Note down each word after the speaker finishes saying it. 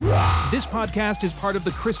This podcast is part of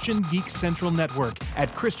the Christian Geek Central Network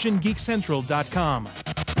at ChristianGeekCentral.com.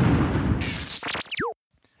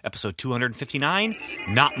 Episode 259,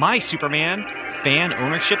 Not My Superman, Fan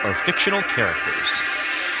Ownership of Fictional Characters.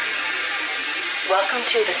 Welcome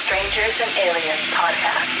to the Strangers and Aliens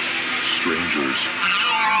podcast. Strangers.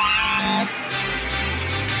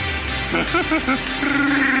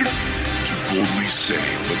 To boldly say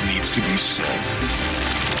what needs to be said.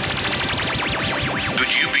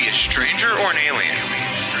 Would you be a stranger or an alien?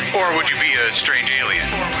 Or would you be a strange alien?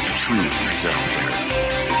 The truth is out there.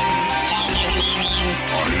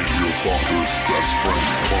 I am your father's best friend,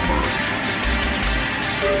 plumber.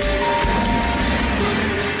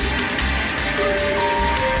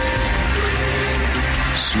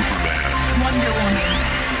 Superman. Wonder Woman.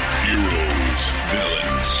 Heroes.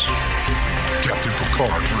 Villains. Captain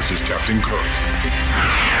Picard versus Captain Kirk. Do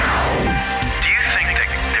you think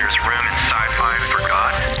that there's room in sci-fi for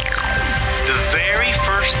God? The very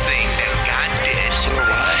first thing that God did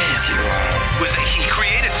was that he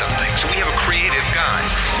created something. So we have a creative God.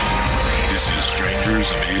 This is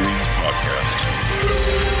Strangers and Aliens Podcast.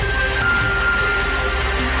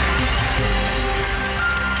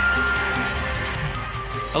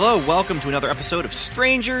 Hello, welcome to another episode of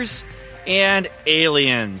Strangers and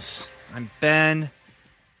Aliens. I'm Ben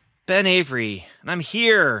Avery, and I'm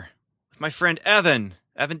here with my friend Evan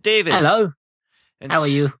David. Hello. And How are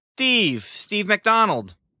you? Steve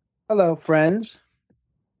McDonald. Hello, friends.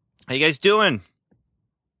 How you guys doing?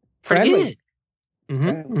 Friendly.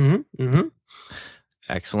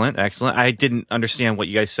 Excellent. I didn't understand what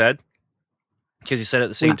you guys said because you said it at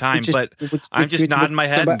the same time, but I'm just nodding my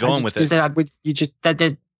head and going with it.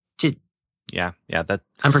 Yeah, that.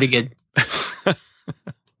 I'm pretty good.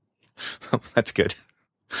 That's good.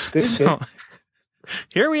 Good.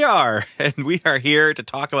 Here we are, and we are here to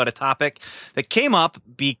talk about a topic that came up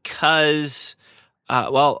because,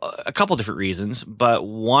 a couple different reasons, but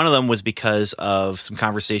one of them was because of some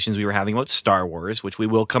conversations we were having about Star Wars, which we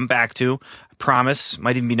will come back to. I promise.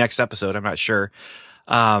 Might even be next episode. I'm not sure.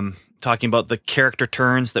 Talking about the character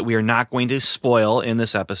turns that we are not going to spoil in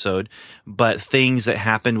this episode, but things that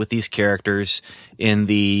happened with these characters in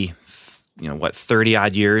the 30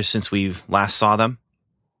 odd years since we last saw them,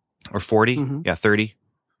 or 40. Mm-hmm. Yeah, 30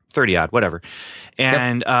 odd, whatever.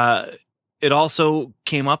 And, it also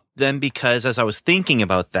came up then because as I was thinking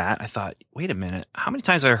about that, I thought, wait a minute, how many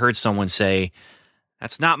times have I heard someone say,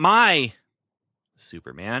 that's not my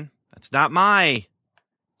Superman. That's not my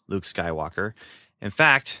Luke Skywalker. In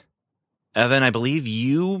fact, Evan, I believe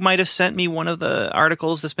you might have sent me one of the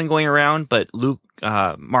articles that's been going around, but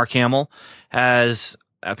Mark Hamill has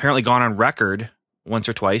apparently gone on record once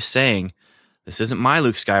or twice saying, this isn't my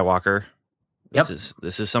Luke Skywalker. Yep.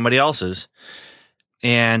 This is somebody else's.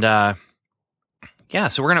 And,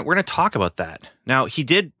 so we're gonna talk about that. Now he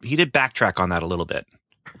did backtrack on that a little bit.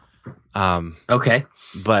 Okay.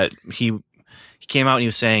 But he came out and he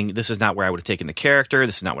was saying, this is not where I would have taken the character.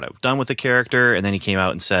 This is not what I've done with the character. And then he came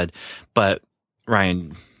out and said, but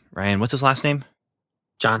Ryan, what's his last name?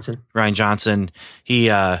 Johnson. Rian Johnson. He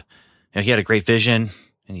had a great vision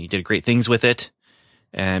and he did great things with it.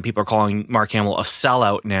 And people are calling Mark Hamill a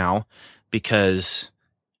sellout now because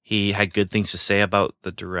he had good things to say about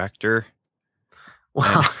the director.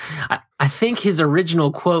 Well, I think his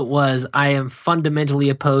original quote was, I am fundamentally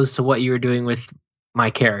opposed to what you were doing with my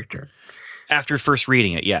character. After first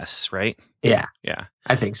reading it, yes, right? Yeah. Yeah.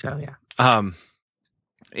 I think so, yeah.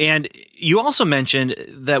 And you also mentioned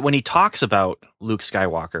that when he talks about Luke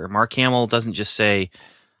Skywalker, Mark Hamill doesn't just say,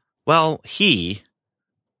 well,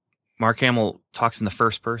 Mark Hamill talks in the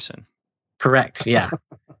first person. Correct, yeah.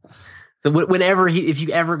 So whenever if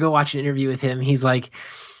you ever go watch an interview with him, he's like,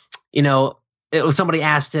 somebody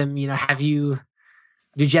asked him, do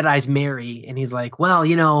Jedis marry? And he's like, well,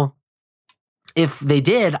 if they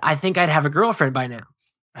did, I think I'd have a girlfriend by now.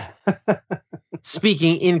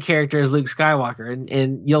 Speaking in character as Luke Skywalker.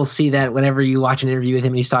 And you'll see that whenever you watch an interview with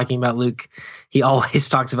him and he's talking about Luke, he always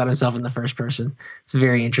talks about himself in the first person. It's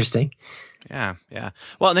very interesting. Yeah.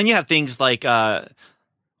 Well, and then you have things like Leonard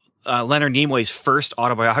Nimoy's first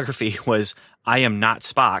autobiography was I Am Not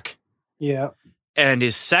Spock. Yeah. And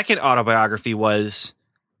his second autobiography was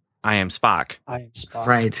I Am Spock. I am Spock.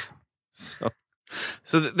 Right.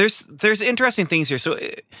 So there's interesting things here. So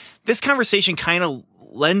this conversation kind of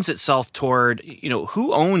lends itself toward,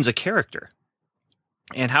 who owns a character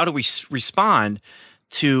and how do we respond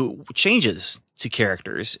to changes to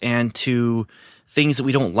characters and to things that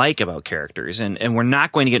we don't like about characters. And we're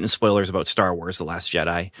not going to get into spoilers about Star Wars: The Last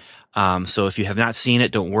Jedi. So if you have not seen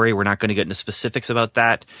it, don't worry. We're not going to get into specifics about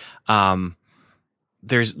that.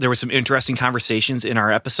 There were some interesting conversations in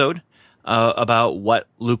our episode about what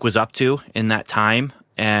Luke was up to in that time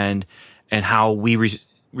and how we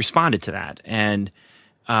responded to that. And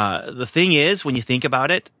the thing is, when you think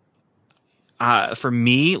about it, for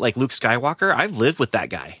me, like Luke Skywalker, I've lived with that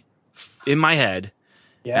guy in my head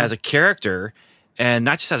as a character, and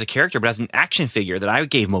not just as a character, but as an action figure that I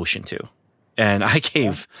gave motion to and I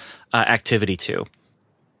gave activity to.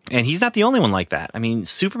 And he's not the only one like that. I mean,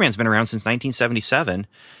 Superman's been around since 1977.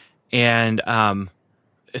 And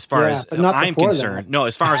as far as I'm concerned,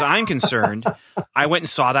 as far as I'm concerned, I went and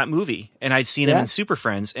saw that movie, and I'd seen him in Super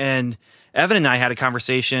Friends. And Evan and I had a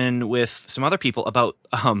conversation with some other people about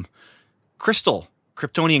Kryptonian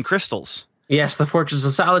crystals. Yes, the Fortress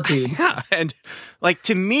of Solitude. Yeah, and like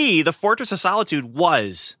to me, the Fortress of Solitude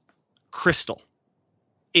was crystal.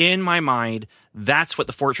 In my mind, that's what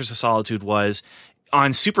the Fortress of Solitude was.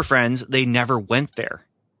 On Super Friends, they never went there,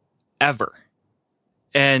 ever.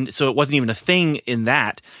 And so it wasn't even a thing in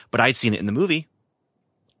that, but I'd seen it in the movie.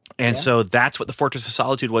 And so that's what the Fortress of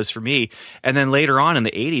Solitude was for me. And then later on in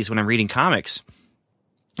the 80s, when I'm reading comics,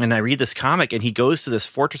 and I read this comic, and he goes to this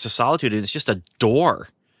Fortress of Solitude, and it's just a door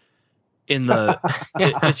in the,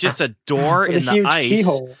 it's just a door in the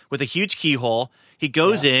ice with a huge keyhole. He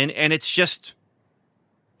goes in, and it's just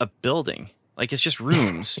a building. Like, it's just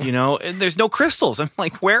rooms, you know, and there's no crystals. I'm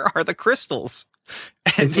like, where are the crystals?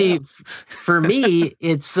 And see, for me,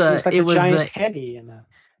 it's like it a was giant the teddy and a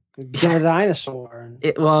dinosaur.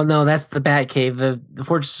 well, no, that's the Batcave. The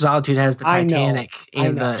Fortress of Solitude has the Titanic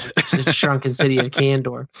and the shrunken city of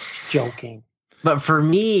Kandor. Joking. But for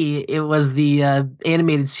me, it was the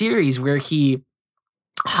animated series where he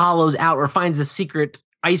hollows out or finds the secret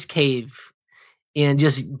ice cave and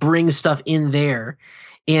just brings stuff in there.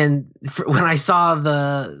 And when I saw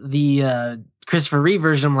the Christopher Reeve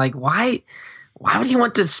version, I'm like, why would he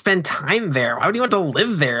want to spend time there? Why would he want to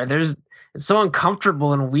live there? It's so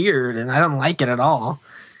uncomfortable and weird, and I don't like it at all.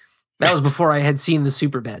 That was before I had seen the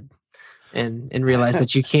Superbed and realized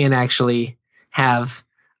that you can actually have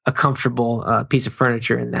a comfortable piece of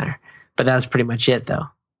furniture in there. But that was pretty much it, though.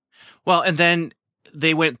 Well, and then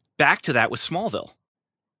they went back to that with Smallville.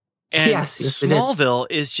 And yes, Smallville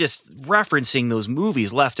is just referencing those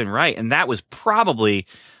movies left and right. And that was probably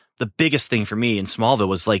the biggest thing for me in Smallville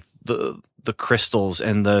was like the crystals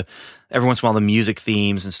and every once in a while the music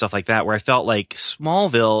themes and stuff like that, where I felt like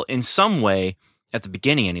Smallville in some way, at the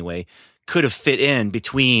beginning anyway, could have fit in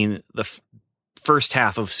between the first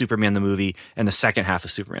half of Superman the movie and the second half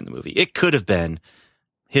of Superman the movie. It could have been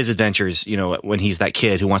his adventures, you know, when he's that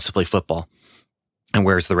kid who wants to play football and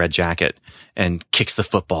wears the red jacket and kicks the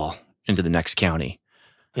football into the next county.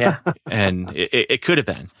 Yeah. And it could have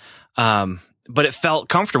been. But it felt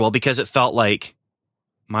comfortable because it felt like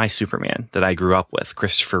my Superman that I grew up with,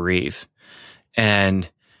 Christopher Reeve. And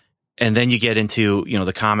then you get into, you know,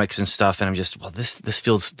 the comics and stuff, and I'm just, well, this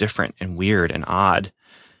feels different and weird and odd.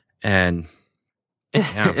 And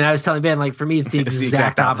yeah. And I was telling Ben, like, for me, it's the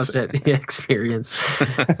exact opposite experience.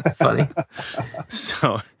 It's funny.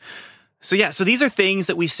 So yeah, so these are things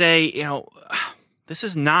that we say, you know, this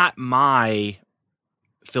is not my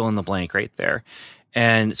fill in the blank right there.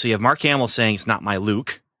 And so you have Mark Hamill saying it's not my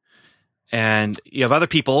Luke. And you have other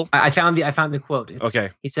people. I found the quote.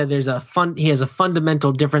 Okay. He said he has a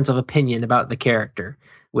fundamental difference of opinion about the character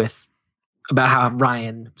about how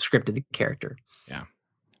Ryan scripted the character. Yeah.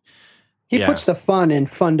 He puts the fun in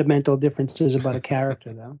fundamental differences about a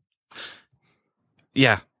character, though.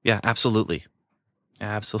 Yeah, absolutely.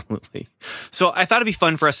 Absolutely. So I thought it'd be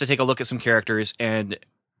fun for us to take a look at some characters and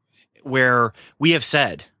where we have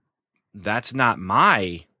said that's not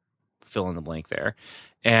my fill in the blank there.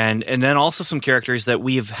 And then also some characters that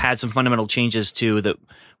we've had some fundamental changes to that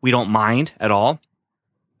we don't mind at all.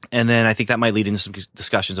 And then I think that might lead into some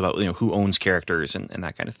discussions about, you know, who owns characters and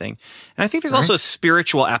that kind of thing. And I think there's also a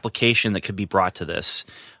spiritual application that could be brought to this.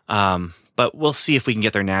 But we'll see if we can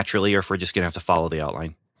get there naturally or if we're just going to have to follow the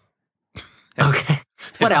outline. Okay.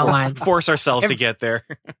 What outline? Force ourselves to get there.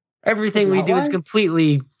 Everything we do is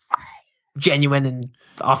completely genuine and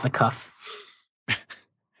off the cuff.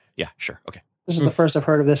 Yeah, sure. Okay. This is the first I've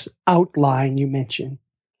heard of this outline you mentioned.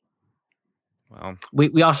 Well,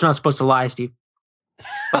 we also not supposed to lie, Steve.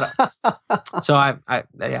 But, so I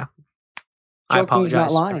apologize.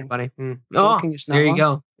 Not lying. Everybody. Joking is not there you lying.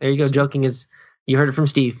 go. There you go. Joking is. You heard it from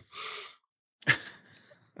Steve.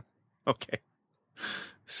 Okay.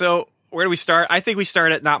 So where do we start? I think we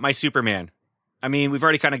start at not my Superman. I mean, we've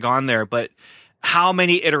already kind of gone there, but how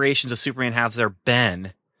many iterations of Superman have there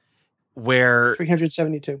been where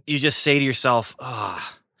 372. you just say to yourself,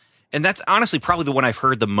 and that's honestly probably the one I've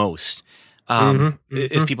heard the most.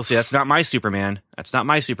 Is people say, that's not my Superman. That's not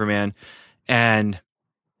my Superman. And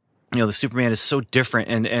the Superman is so different,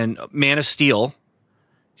 and Man of Steel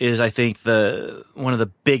is, I think, one of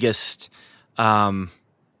the biggest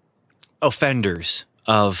offenders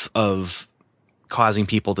of causing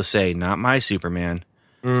people to say, "Not my Superman,"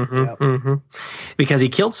 because he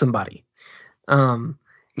killed somebody. And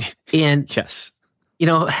yes,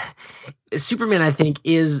 Superman, I think,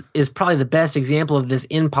 is probably the best example of this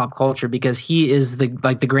in pop culture, because he is the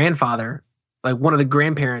grandfather, like one of the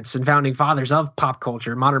grandparents and founding fathers of pop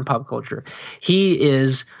culture, modern pop culture. He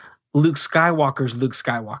is Luke Skywalker's Luke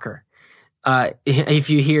Skywalker. If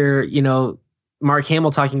you hear, Mark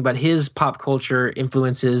Hamill talking about his pop culture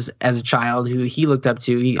influences as a child, who he looked up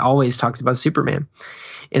to, he always talks about Superman.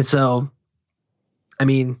 And so, I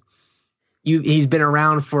mean, he's been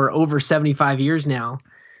around for over 75 years now.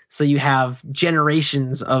 So you have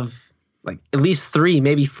generations of, like, at least 3,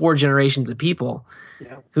 maybe 4 generations of people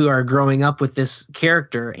who are growing up with this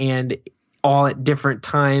character, and all at different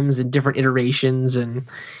times and different iterations and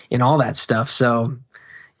all that stuff. So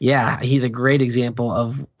yeah, he's a great example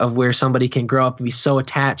of where somebody can grow up and be so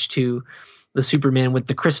attached to the Superman with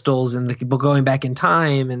the crystals and the going back in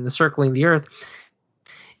time and the circling the earth.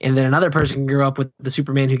 And then another person can grow up with the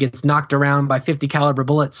Superman who gets knocked around by 50 caliber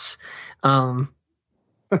bullets, and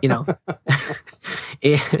has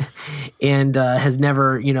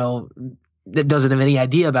never, that doesn't have any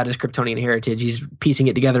idea about his Kryptonian heritage. He's piecing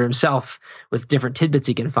it together himself with different tidbits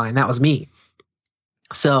he can find. That was me.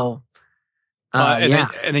 So, and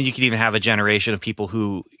then you could even have a generation of people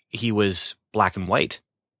who he was black and white,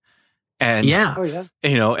 and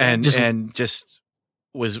just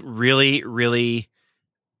was really, really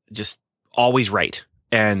just always right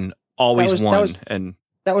and always won.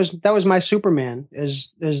 That was my Superman,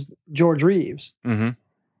 is George Reeves.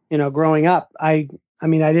 Mm-hmm. Growing up, I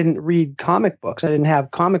didn't read comic books. I didn't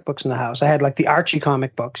have comic books in the house. I had like the Archie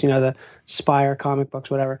comic books, the Spire comic books,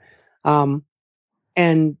 whatever. And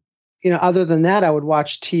other than that, I would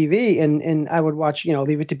watch TV and I would watch,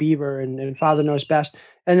 Leave It to Beaver and Father Knows Best.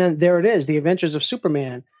 And then there it is, The Adventures of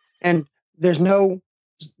Superman. And there's no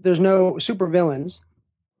super villains.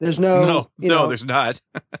 There's no, there's not.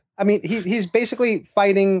 I mean, he's basically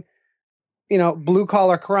fighting, blue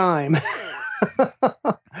collar crime,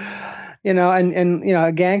 and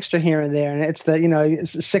a gangster here and there. And it's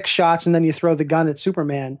it's 6 shots and then you throw the gun at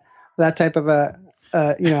Superman, that type of a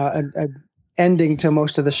ending to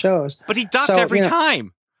most of the shows. But he ducked every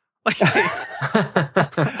time.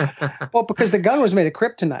 Well, because the gun was made of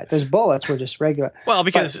kryptonite. Those bullets were just regular. Well,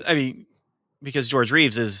 because George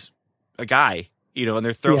Reeves is a guy, and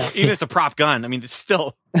they're throwing, even if it's a prop gun. I mean, it's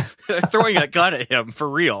still they're throwing a gun at him for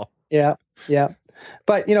real. Yeah. Yeah.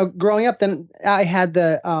 But, growing up, then I had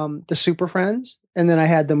the Super Friends, and then I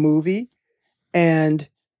had the movie. And,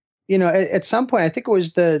 at some point, I think it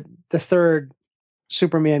was the 3rd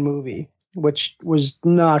Superman movie, which was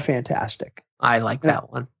not fantastic. I like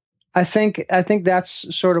that one. I think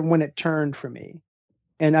that's sort of when it turned for me.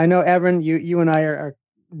 And I know, Evan, you and I are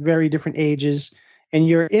very different ages, and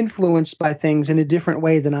you're influenced by things in a different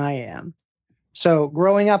way than I am. So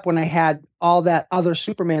growing up, when I had all that other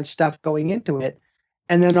Superman stuff going into it,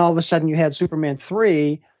 and then all of a sudden you had Superman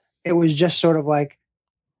 3, it was just sort of like,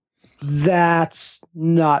 that's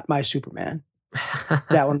not my Superman.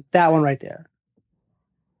 that one right there.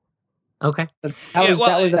 Okay. That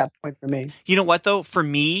was that point for me. You know what, though? For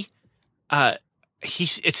me,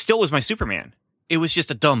 it still was my Superman. It was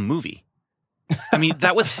just a dumb movie. I mean,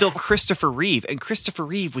 that was still Christopher Reeve, and Christopher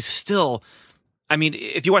Reeve was still, I mean,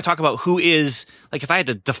 if you want to talk about who is, like, if I had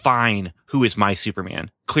to define who is my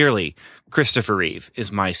Superman, clearly Christopher Reeve is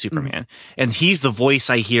my Superman. Mm-hmm. And he's the voice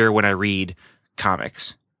I hear when I read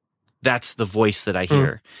comics. That's the voice that I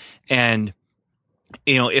hear. And,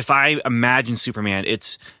 if I imagine Superman,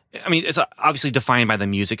 it's obviously defined by the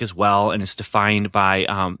music as well. And it's defined by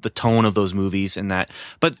the tone of those movies and that.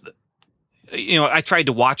 But, I tried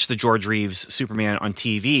to watch the George Reeves Superman on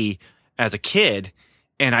TV as a kid,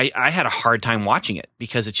 and I had a hard time watching it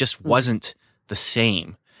because it just wasn't the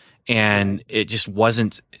same, and it just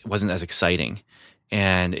wasn't as exciting,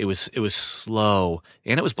 and it was slow,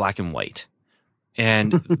 and it was black and white,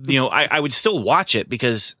 and I would still watch it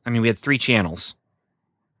because we had 3 channels,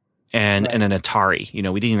 and an Atari. We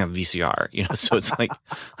didn't even have a VCR. So it's like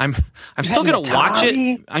I'm still gonna watch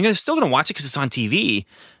it. I'm still gonna watch it because it's on TV.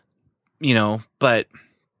 But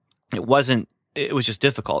it wasn't. It was just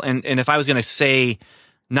difficult, and if I was gonna say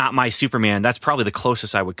not my Superman, that's probably the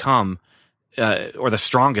closest I would come, or the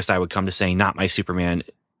strongest I would come to saying not my Superman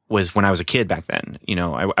was when I was a kid back then.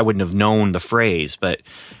 I wouldn't have known the phrase, but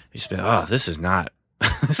just been, this is not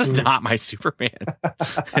my Superman.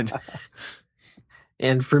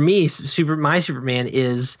 And for me, my Superman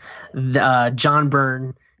is the John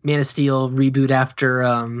Byrne Man of Steel reboot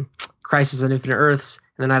after Crisis on Infinite Earths.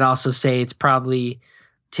 And then I'd also say it's probably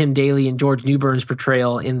Tim Daly and George Newbern's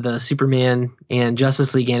portrayal in the Superman and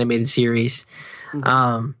Justice League animated series.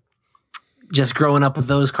 Just growing up with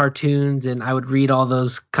those cartoons, and I would read all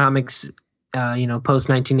those comics, post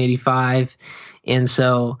 1985. And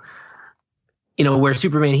so, where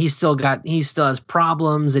Superman, he still has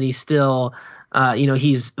problems, and he's still,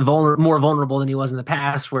 he's more vulnerable than he was in the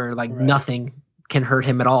past, where nothing can hurt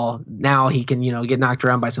him at all. Now he can, get knocked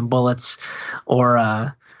around by some bullets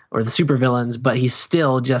or the supervillains, but he's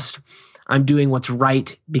still just, I'm doing what's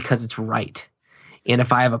right because it's right. And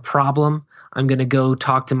if I have a problem, I'm going to go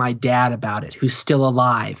talk to my dad about it, who's still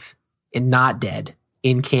alive and not dead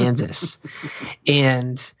in Kansas.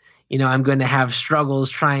 And, I'm going to have struggles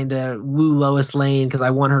trying to woo Lois Lane because I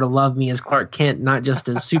want her to love me as Clark Kent, not just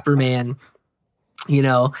as Superman,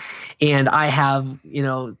 and I have,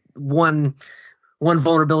 one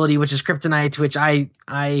vulnerability, which is kryptonite, which I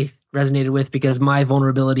resonated with because my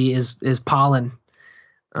vulnerability is pollen.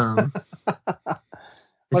 It's,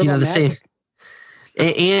 the same.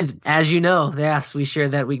 And as you know, yes, we share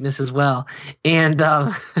that weakness as well. And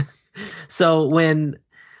so when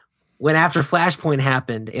after Flashpoint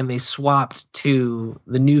happened and they swapped to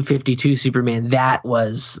the New 52 Superman, that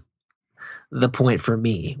was the point for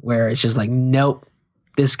me where it's just like, nope,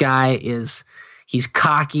 this guy he's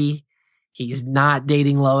cocky. He's not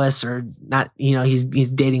dating Lois or not, he's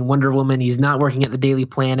dating Wonder Woman. He's not working at the Daily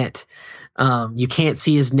Planet. You can't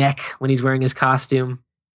see his neck when he's wearing his costume.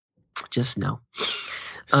 Just no.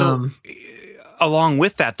 So along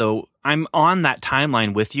with that, though, I'm on that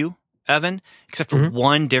timeline with you, Evan, except for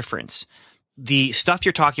one difference. The stuff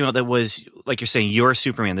you're talking about that was, like you're saying, your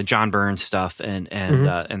Superman, the John Byrne stuff and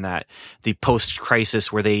that, the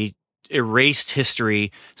post-crisis where they erased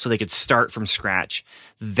history so they could start from scratch.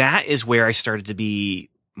 That is where I started to be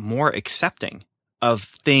more accepting of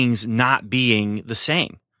things not being the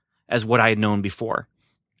same as what I had known before.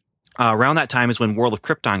 Around that time is when World of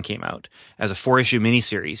Krypton came out as a 4-issue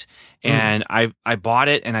miniseries. And I bought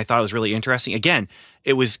it and I thought it was really interesting. Again,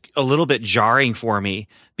 it was a little bit jarring for me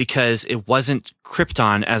because it wasn't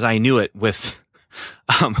Krypton as I knew it with,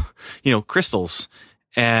 crystals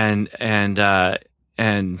and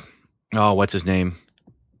what's his name?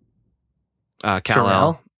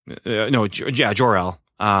 Kal-El. Jor-El.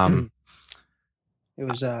 It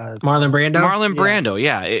was Marlon Brando. Marlon Brando,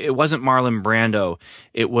 yeah. It wasn't Marlon Brando.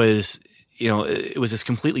 It was, it was this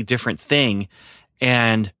completely different thing.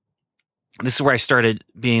 And this is where I started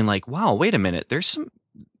being like, wow, wait a minute. This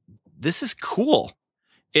is cool.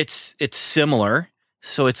 It's similar.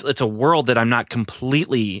 So it's a world that I'm not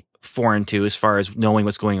completely foreign to as far as knowing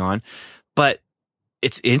what's going on, but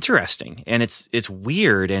it's interesting and it's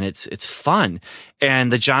weird and it's fun.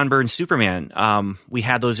 And the John Byrne Superman, we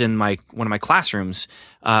had those in one of my classrooms,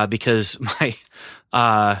 because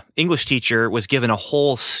my, English teacher was given a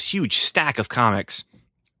whole huge stack of comics,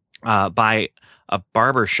 by a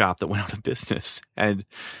barber shop that went out of business. And,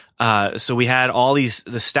 so we had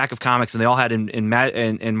the stack of comics and they all had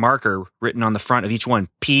in marker written on the front of each one,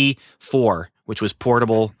 P4, which was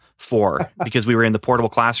portable 4, because we were in the portable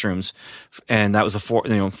classrooms, and that was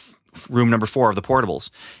room number 4 of the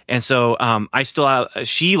portables. And so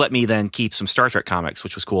she let me then keep some Star Trek comics,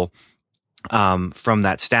 which was cool, from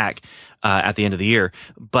that stack at the end of the year.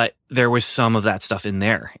 But there was some of that stuff in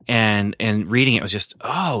there, and reading it was just,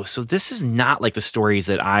 so this is not like the stories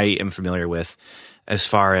that I am familiar with, as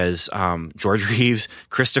far as George Reeves,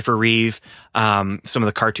 Christopher Reeve, some of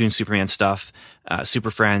the cartoon Superman stuff,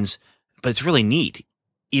 Super Friends. But it's really neat,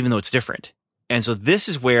 even though it's different. And so this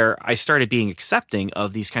is where I started being accepting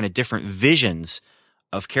of these kind of different visions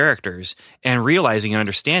of characters and realizing and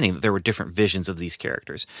understanding that there were different visions of these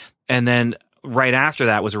characters. And then right after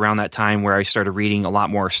that was around that time where I started reading a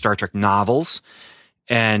lot more Star Trek novels.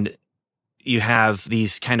 And you have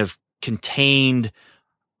these kind of contained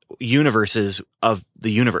universes of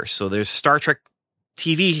the universe. So there's Star Trek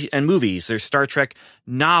TV and movies, there's Star Trek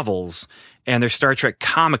novels, and there's Star Trek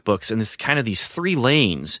comic books, and this kind of these 3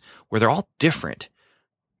 lanes where they're all different.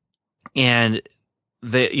 And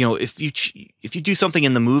if you do something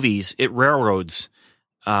in the movies, it railroads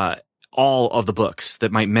all of the books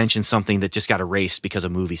that might mention something that just got erased because a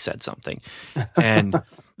movie said something. And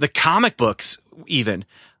the comic books, even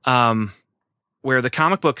where the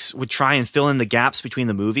comic books would try and fill in the gaps between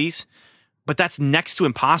the movies, but that's next to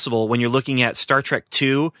impossible when you're looking at Star Trek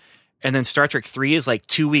 2, and then Star Trek 3 is like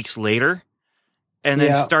 2 weeks later. And then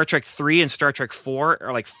Yeah. Star Trek 3 and Star Trek 4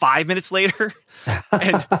 are like 5 minutes later.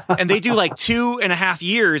 and they do like 2.5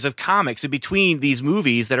 years of comics in between these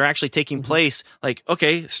movies that are actually taking place. Like,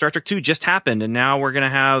 okay, Star Trek 2 just happened, and now we're going to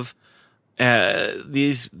have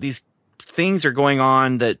these things are going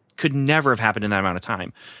on that could never have happened in that amount of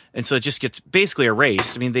time. And so it just gets basically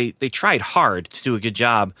erased. I mean, they tried hard to do a good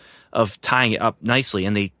job of tying it up nicely,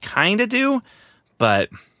 and they kind of do, but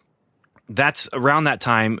that's around that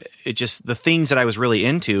time. It just, the things that I was really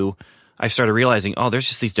into, I started realizing, oh, there's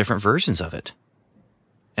just these different versions of it.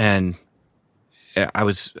 And I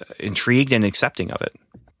was intrigued and accepting of it.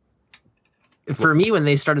 For me, when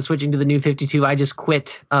they started switching to the New 52, I just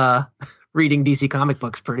quit reading DC comic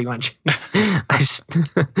books pretty much. I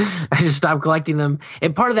just stopped collecting them.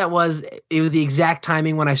 And part of that was, it was the exact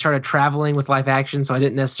timing when I started traveling with Live Action, so I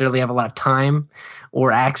didn't necessarily have a lot of time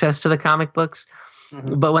or access to the comic books.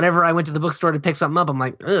 But whenever I went to the bookstore to pick something up, I'm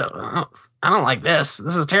like, ugh, I don't like this.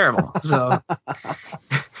 This is terrible. So,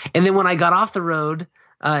 and then when I got off the road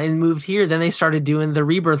and moved here, then they started doing the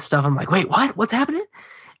Rebirth stuff. I'm like, wait, what? What's happening?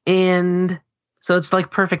 And so it's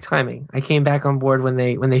like perfect timing. I came back on board when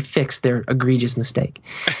they fixed their egregious mistake.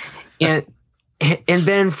 And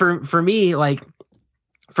Ben, for me, like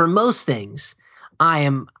for most things, I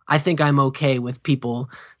think I'm okay with people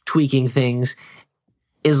tweaking things,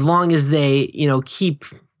 as long as they, keep,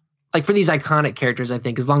 like for these iconic characters, I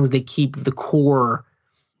think as long as they keep the core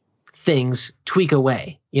things, tweak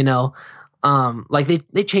away, like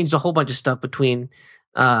they changed a whole bunch of stuff between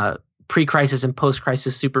pre-crisis and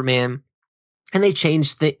post-crisis Superman, and they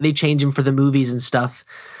change him for the movies and stuff.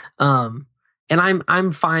 And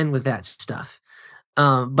I'm fine with that stuff.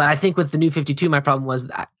 But I think with the New 52, my problem was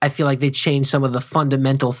I feel like they changed some of the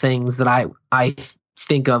fundamental things that I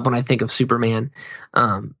think of when I think of Superman.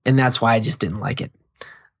 And that's why I just didn't like it.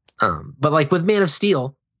 But like with Man of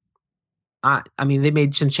Steel, I mean, they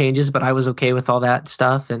made some changes, but I was okay with all that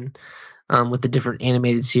stuff. And with the different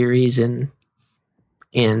animated series and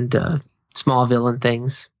Smallville and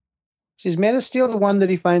things. Is Man of Steel the one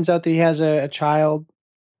that he finds out that he has a child?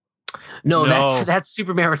 No, that's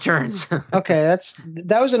Superman Returns. Okay,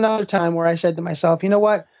 that was another time where I said to myself, you know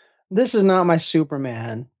what? This is not my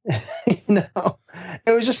Superman.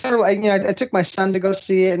 It was just sort of like, I took my son to go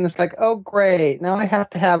see it, and it's like, oh, great. Now I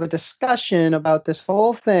have to have a discussion about this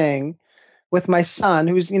whole thing with my son,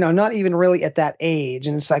 who's, not even really at that age.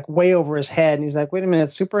 And it's like way over his head. And he's like, wait a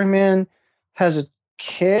minute, Superman has a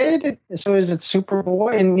kid? So is it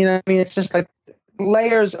Superboy? And, it's just like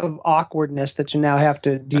layers of awkwardness that you now have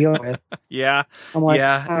to deal with. Yeah. I'm like,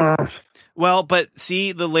 yeah. Well, but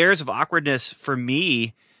see, the layers of awkwardness for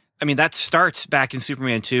me, I mean, that starts back in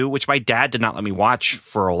Superman 2, which my dad did not let me watch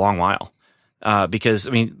for a long while. Because,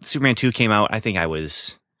 I mean, Superman 2 came out, I think I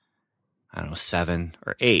was, 7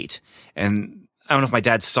 or 8. And I don't know if my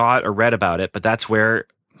dad saw it or read about it, but that's where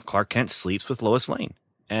Clark Kent sleeps with Lois Lane.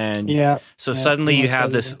 And suddenly you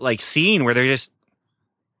have this like scene where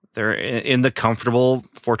they're in the comfortable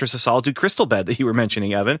Fortress of Solitude crystal bed that you were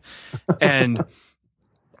mentioning, Evan. And,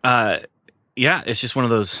 it's just one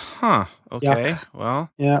of those, okay,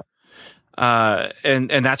 well, yeah.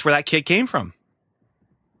 And that's where that kid came from.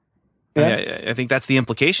 Yeah. I think that's the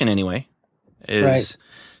implication anyway, is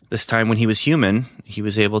this time when he was human, he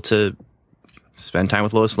was able to spend time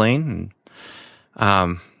with Lois Lane.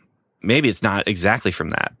 And, maybe it's not exactly from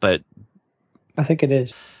that, but I think it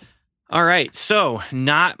is. All right. So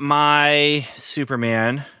not my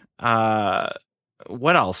Superman.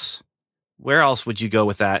 What else? Where else would you go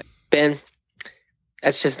with that? Ben,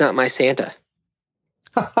 that's just not my Santa.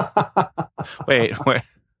 Wait.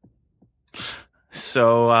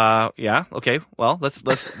 So, okay. Well,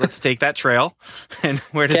 let's take that trail. And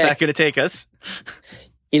where does that going to take us?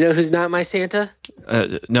 You know who's not my Santa?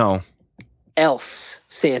 No. Elf's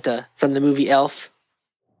Santa from the movie Elf.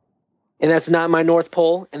 And that's not my North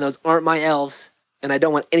Pole, and those aren't my elves, and I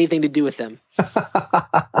don't want anything to do with them.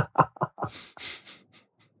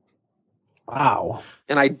 Wow.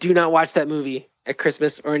 And I do not watch that movie at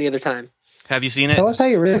Christmas or any other time. Have you seen it? Tell us how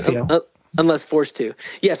you really feel. Unless forced to.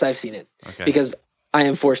 Yes, I've seen it. Okay. Because I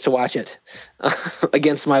am forced to watch it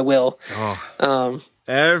against my will. Oh.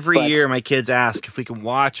 Every year my kids ask if we can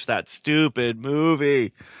watch that stupid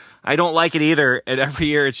movie. I don't like it either. And every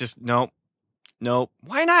year it's just, nope.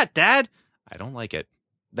 Why not, Dad? I don't like it.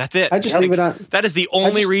 That's it. I just leave it on. That is the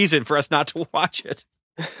only reason for us not to watch it.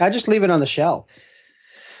 I just leave it on the shelf.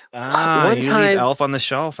 One time, leave Elf on the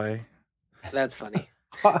shelf. That's funny.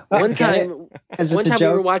 One time we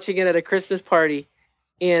were watching it at a Christmas party,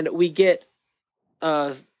 and we get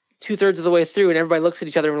 2/3 of the way through, and everybody looks at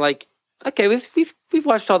each other and we're like, "Okay, we've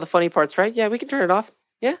watched all the funny parts, right? Yeah, we can turn it off.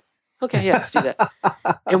 Yeah, Okay, yeah, let's do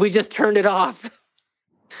that. And we just turned it off.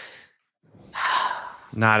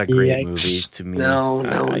 Not a great Yikes. movie to me. No.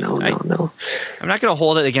 I'm not going to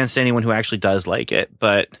hold it against anyone who actually does like it,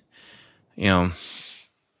 but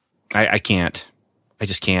I can't. I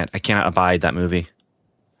just can't. I cannot abide that movie.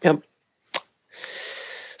 Yep.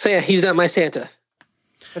 So yeah, he's not my Santa.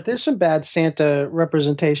 But there's some bad Santa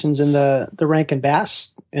representations in the Rankin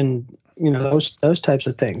Bass and those types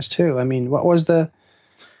of things too. I mean, what was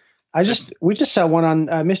we just saw one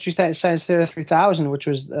on Mystery Science Theater 3000, which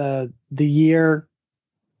was the year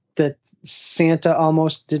that Santa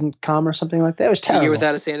almost didn't come or something like that. It was The terrible. Year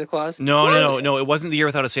Without a Santa Claus. No. It wasn't The Year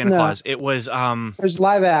Without a Santa No. Claus. It was It was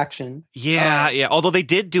live action. yeah. Although they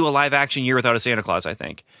did do a live action Year Without a Santa Claus, I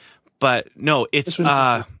think. But no, it's This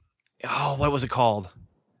was- what was it called?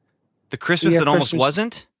 The Christmas Yeah, that almost Christmas-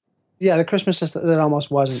 wasn't? Yeah, the Christmas that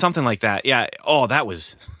almost wasn't. Something like that. Yeah. Oh, that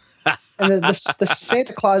was And the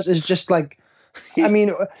Santa Claus is just like, I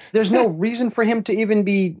mean, there's no reason for him to even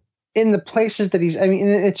be in the places that he's. I mean,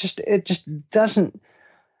 it just doesn't.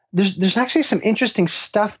 There's actually some interesting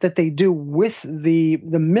stuff that they do with the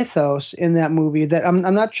mythos in that movie. That I'm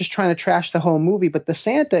not just trying to trash the whole movie, but the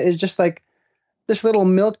Santa is just like this little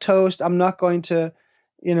milquetoast. I'm not going to,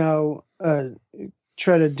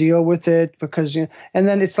 try to deal with it because and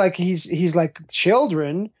then it's like he's like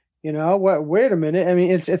children. What? Wait a minute. I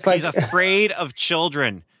mean, it's like he's afraid of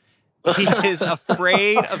children. He is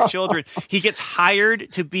afraid of children. He gets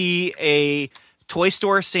hired to be a toy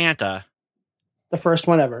store Santa, the first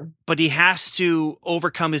one ever. but he has to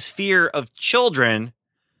overcome his fear of children,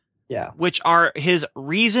 Yeah. which are his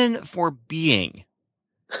reason for being.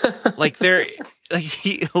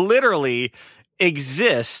 He literally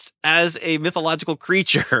exists as a mythological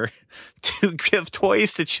creature to give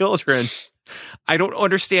toys to children. I don't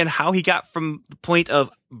understand how he got from the point of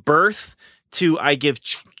birth to I give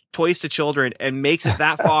toys to children and makes it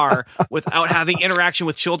that far without having interaction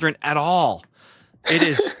with children at all. It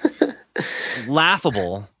is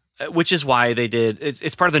laughable, which is why they did.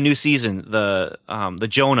 It's part of the new season, the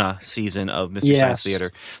Jonah season of Mystery Science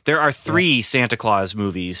Theater. There are 3 Santa Claus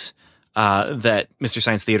movies that Mystery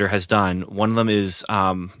Science Theater has done. One of them is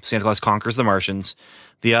Santa Claus Conquers the Martians.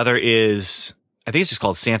 The other is, I think it's just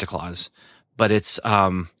called Santa Claus, but it's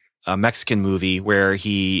a Mexican movie where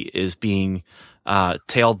he is being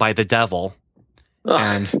tailed by the devil,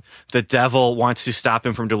 and the devil wants to stop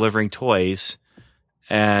him from delivering toys,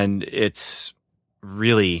 and it's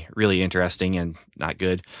really, really interesting and not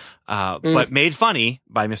good, but made funny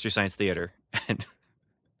by Mystery Science Theater. And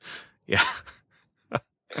yeah.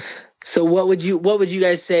 So what would you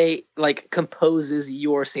guys say like composes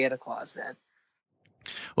your Santa Claus then?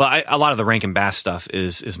 Well, a lot of the Rankin Bass stuff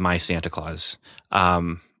is my Santa Claus,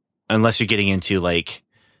 unless you're getting into like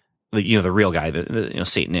the real guy, the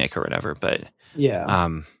Saint Nick or whatever. But Yeah.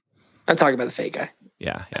 I'm talking about the fake guy.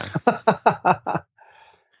 Yeah.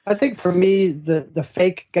 I think for me, the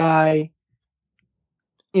fake guy,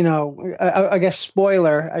 I guess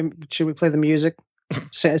spoiler. Should we play the music?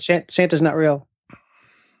 Santa's not real.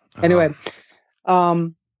 Anyway,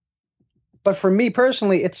 but for me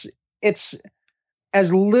personally, it's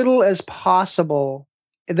as little as possible.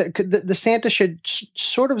 The Santa should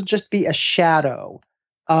sort of just be a shadow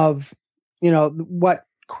of, what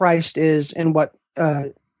Christ is and what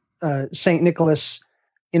Saint Nicholas,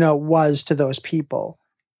 was to those people.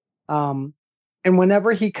 And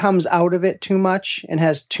whenever he comes out of it too much and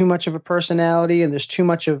has too much of a personality and there's too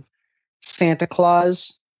much of Santa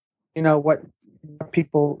Claus, what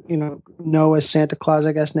people, know as Santa Claus,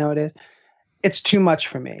 I guess nowadays, it's too much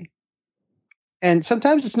for me. And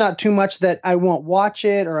sometimes it's not too much that I won't watch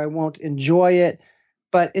it or I won't enjoy it,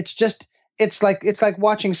 but it's like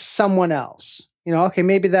watching someone else, okay,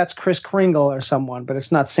 maybe that's Kris Kringle or someone, but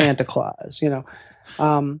it's not Santa Claus,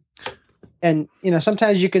 and,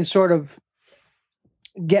 sometimes you can sort of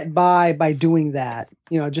get by doing that,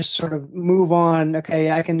 just sort of move on. Okay.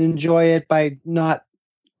 I can enjoy it by not,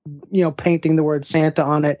 painting the word Santa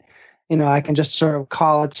on it. I can just sort of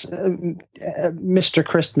call it Mr.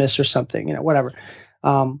 Christmas or something, whatever.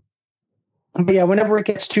 But yeah, whenever it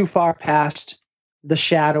gets too far past the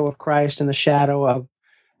shadow of Christ and the shadow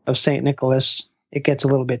of Saint Nicholas, it gets a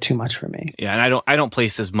little bit too much for me. Yeah, and I don't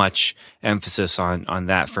place as much emphasis on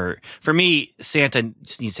that. For me, Santa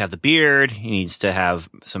needs to have the beard, he needs to have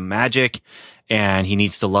some magic, and he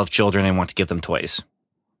needs to love children and want to give them toys.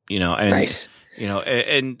 And Nice.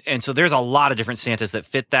 And so there's a lot of different Santas that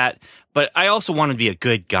fit that, but I also want him to be a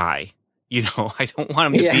good guy. I don't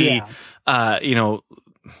want him to be,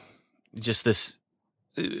 just this,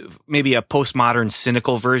 maybe a postmodern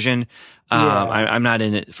cynical version. I'm not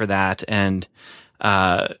in it for that. And,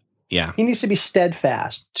 Yeah. He needs to be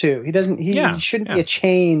steadfast too. He doesn't. He shouldn't be a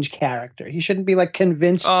change character. He shouldn't be like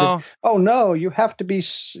convinced. That, oh no, you have to be,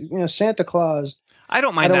 Santa Claus. I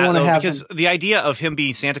don't mind that though, because the idea of him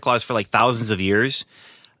being Santa Claus for like thousands of years,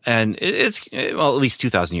 and it's at least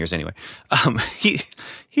 2,000 years anyway.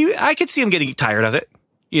 I could see him getting tired of it,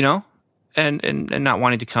 and not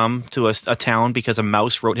wanting to come to a town because a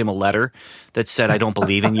mouse wrote him a letter that said, "I don't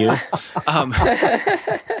believe in you."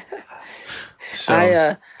 So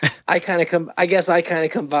I guess I kind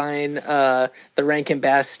of combine the Rankin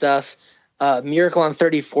Bass stuff, Miracle on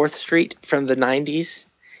 34th Street from the 90s,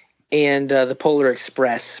 and the Polar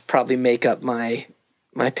Express probably make up my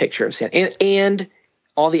picture of Santa, and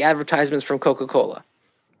all the advertisements from Coca-Cola.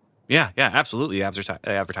 Yeah, absolutely,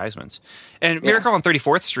 advertisements. And Miracle on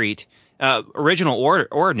 34th Street, original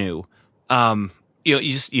or new,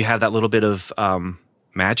 you have that little bit of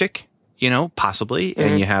magic. Possibly. Mm-hmm.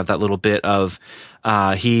 And you have that little bit of,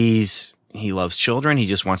 he loves children. He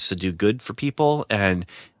just wants to do good for people. And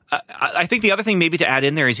I think the other thing maybe to add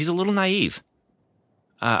in there is he's a little naive.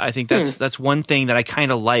 I think that's one thing that I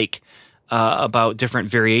kind of like, about different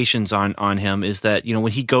variations on him is that,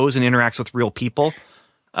 when he goes and interacts with real people,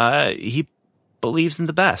 he believes in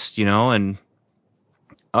the best, and,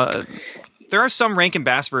 there are some Rankin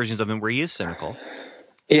Bass versions of him where he is cynical.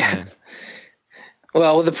 Yeah.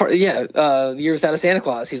 Well, the Year Without a Santa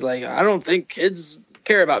Claus, he's like, I don't think kids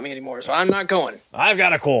care about me anymore, so I'm not going. I've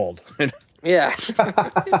got a cold. Yeah.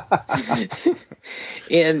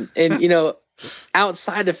 and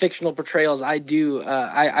outside of fictional portrayals, I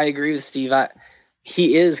agree with Steve.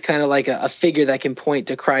 He is kind of like a figure that can point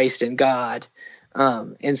to Christ and God.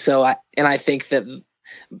 And so I think that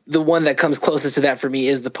the one that comes closest to that for me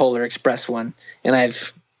is the Polar Express one. And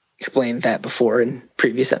I've explained that before in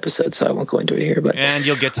previous episodes, so I won't go into it here. And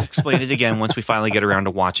you'll get to explain it again once we finally get around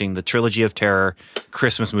to watching the Trilogy of Terror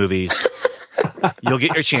Christmas movies. You'll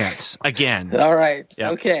get your chance again. All right.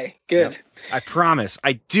 Yep. Okay, good. Yep. I promise.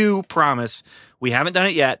 I do promise. We haven't done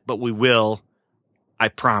it yet, but we will. I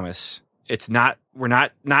promise. We're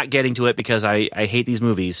not getting to it because I hate these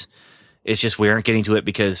movies. It's just we aren't getting to it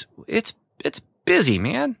because it's busy,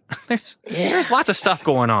 man. There's lots of stuff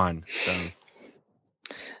going on. So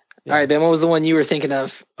all right, Ben, what was the one you were thinking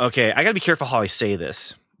of? Okay, I got to be careful how I say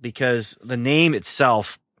this because the name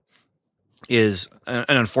itself is an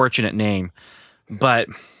unfortunate name. But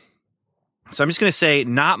so I'm just going to say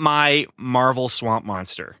not my Marvel Swamp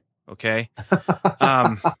Monster, okay?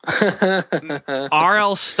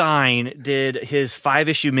 R.L. Stine did his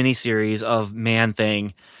 5-issue miniseries of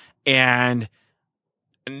Man-Thing, and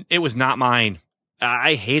it was not mine.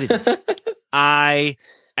 I hated it. I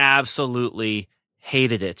absolutely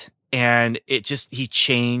hated it. And he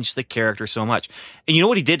changed the character so much. And you know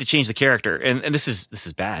what he did to change the character? And this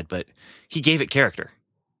is bad, but he gave it character.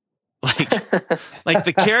 Like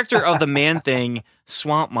the character of the Man-Thing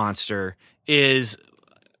Swamp Monster is,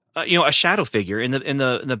 a shadow figure in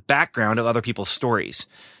the background of other people's stories,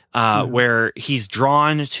 where he's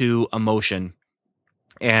drawn to emotion.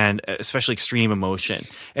 And especially extreme emotion.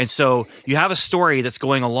 And so you have a story that's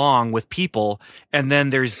going along with people, and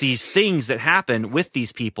then there's these things that happen with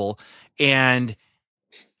these people, and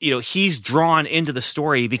he's drawn into the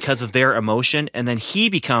story because of their emotion, and then he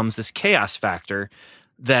becomes this chaos factor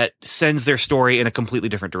that sends their story in a completely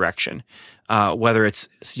different direction. Whether it's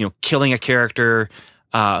killing a character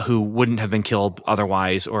who wouldn't have been killed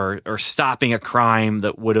otherwise, or stopping a crime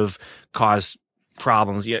that would have caused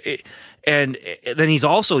problems. And then he's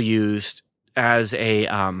also used as a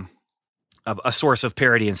source of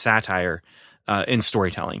parody and satire in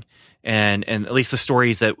storytelling, and at least the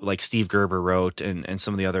stories that like Steve Gerber wrote and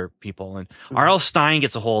some of the other people. And R.L. Stine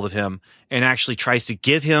gets a hold of him and actually tries to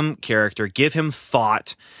give him character, give him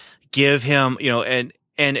thought, give him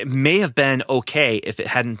and it may have been okay if it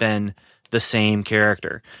hadn't been the same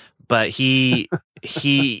character, but it's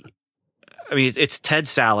Ted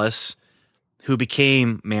Sallis, who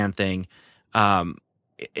became Man-Thing,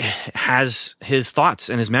 has his thoughts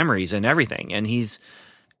and his memories and everything. And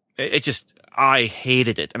I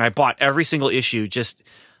hated it. And I bought every single issue just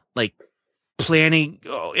like planning,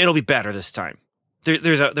 it'll be better this time.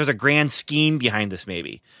 There's a grand scheme behind this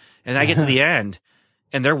maybe. And I get to the end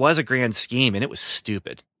and there was a grand scheme and it was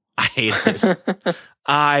stupid. I hated it.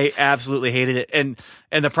 I absolutely hated it. And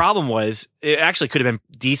the problem was it actually could have been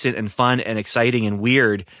decent and fun and exciting and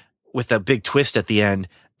weird with a big twist at the end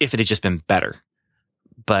if it had just been better.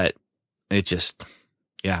 But it just,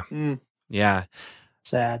 yeah.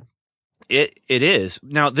 Sad. It is.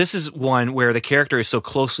 Now, this is one where the character is so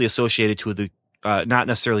closely associated to the, not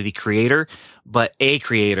necessarily the creator, but a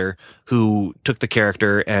creator who took the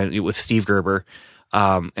character and with Steve Gerber,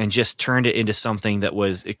 and just turned it into something that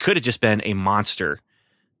it could have just been a monster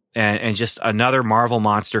and just another Marvel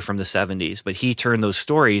monster from the 70s. But he turned those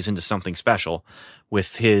stories into something special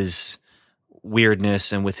with his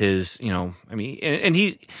weirdness and with his, and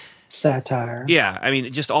he satire. Yeah. I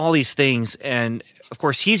mean, just all these things. And of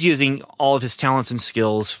course, he's using all of his talents and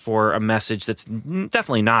skills for a message that's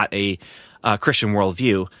definitely not a Christian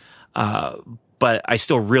worldview. But I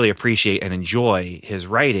still really appreciate and enjoy his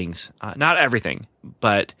writings. Not everything,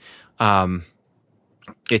 but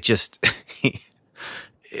it just,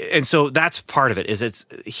 and so that's part of it.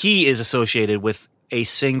 He is associated with a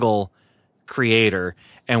single creator,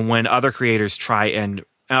 and when other creators try and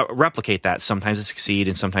replicate that, sometimes they succeed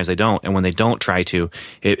and sometimes they don't. And when they don't try to,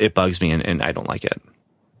 it bugs me, and I don't like it.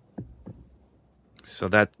 So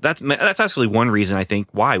that's actually one reason I think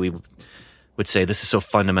why we would say this is so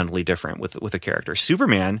fundamentally different with a character.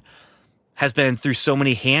 Superman has been through so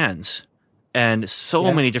many hands, and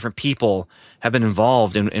so many different people have been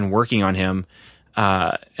involved in working on him,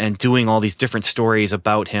 and doing all these different stories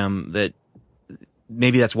about him, that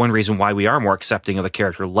maybe that's one reason why we are more accepting of a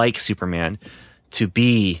character like Superman to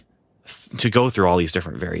go through all these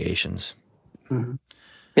different variations. Mm-hmm.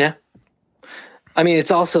 Yeah. I mean,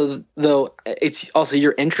 it's also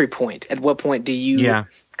your entry point. At what point do you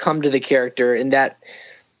come to the character, and that,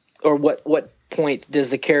 or what point does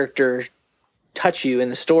the character touch you in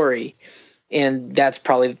the story? And that's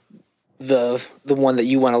probably the one that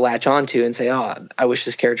you want to latch onto and say, oh, I wish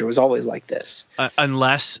this character was always like this.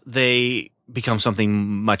 Unless they become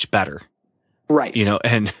something much better. Right.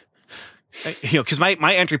 And because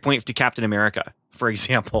my entry point to Captain America, for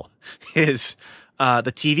example, is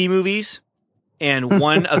the TV movies and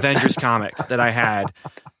one Avengers comic that I had.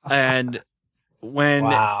 And when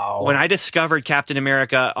I discovered Captain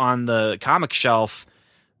America on the comic shelf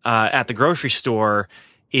at the grocery store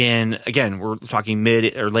again, we're talking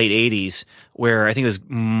mid or late 80s, where I think it was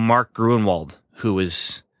Mark Gruenwald who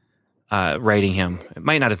was writing him. It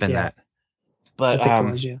might not have been that. But I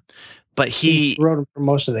think it was, but he wrote them for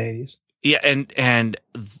most of the 80s. Yeah, and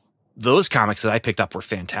those comics that I picked up were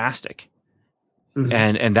fantastic. Mm-hmm.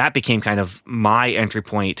 And that became kind of my entry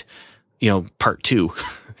point, part 2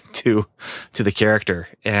 to the character,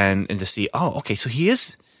 and to see, oh, okay, so he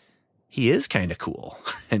is kind of cool.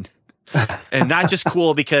 And not just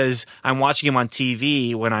cool because I'm watching him on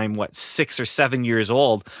TV when I'm 6 or 7 years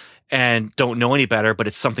old and don't know any better, but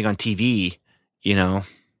it's something on TV,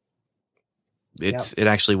 It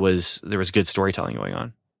actually was, there was good storytelling going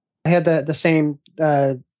on. I had the same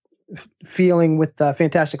feeling with the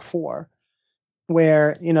Fantastic Four,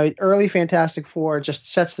 where, early Fantastic Four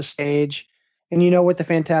just sets the stage, and you know what the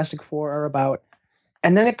Fantastic Four are about.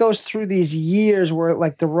 And then it goes through these years where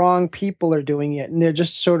the wrong people are doing it, and they're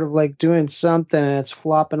just sort of doing something, and it's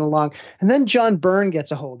flopping along. And then John Byrne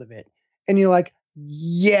gets a hold of it, and you're like,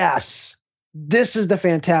 yes, this is the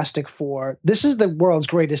Fantastic Four. This is the world's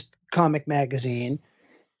greatest comic magazine.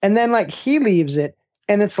 And then he leaves it,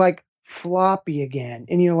 and it's floppy again.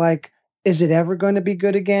 And you're like, is it ever going to be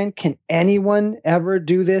good again? Can anyone ever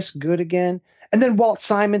do this good again? And then Walt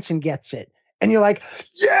Simonson gets it. And you're like,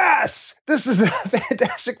 yes, this is the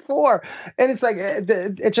Fantastic Four. And it's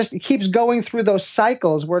it keeps going through those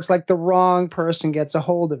cycles where it's the wrong person gets a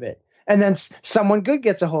hold of it. And then someone good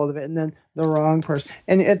gets a hold of it, and then the wrong person.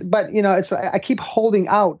 But I keep holding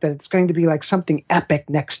out that it's going to be something epic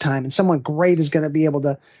next time, and someone great is going to be able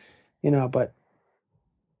to, but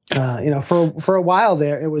for a while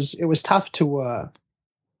there, it was tough to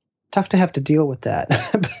have to deal with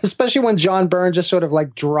that, especially when John Byrne just sort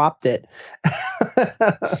of dropped it.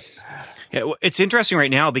 Yeah, it's interesting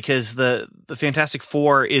right now because the Fantastic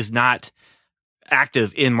Four is not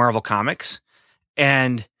active in Marvel Comics,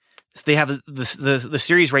 and they have the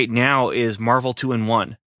series right now is Marvel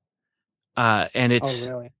 2-in-1, and it's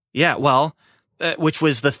which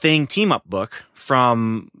was the Thing team up book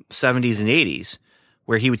from 70s and 80s,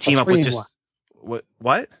 where he would team up with just what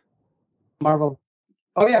Marvel.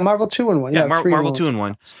 Oh yeah, Marvel 2-in-1. Yeah, Marvel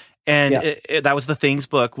 2-in-1, and that was the Thing's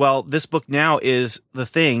book. Well, this book now is the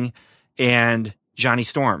Thing and Johnny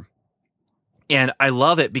Storm. And I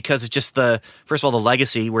love it because it's just first of all, the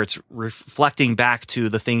legacy where it's reflecting back to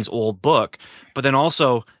the Thing's old book, but then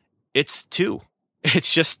also it's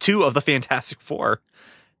just two of the Fantastic Four.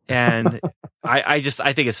 And I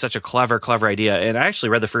think it's such a clever idea. And I actually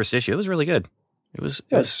read the first issue. It was really good. It was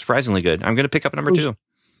surprisingly good. I'm going to pick up number 2.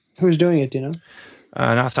 Who's doing it? Do you know?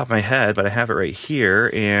 Not off the top of my head, but I have it right here.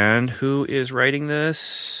 And who is writing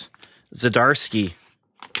this? Zdarsky.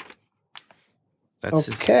 That's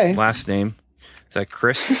his last name. Is that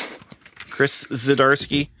Chris? Chris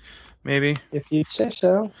Zdarsky. maybe. If you say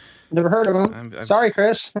so. Never heard of him. I'm Sorry,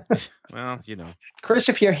 Chris. Well, you know, Chris,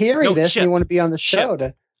 if you're hearing No, this Chip. and you want to be on the show,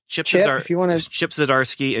 Chip Chip, Zadar- if you want to Chip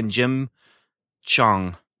Zdarsky and Jim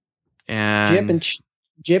Chung, and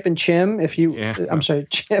Jip and Chim, if you, Yeah. I'm sorry,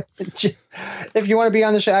 Chip and Chim, if you want to be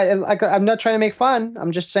on the show, I'm not trying to make fun.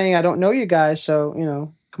 I'm just saying I don't know you guys, so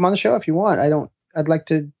come on the show if you want. I'd like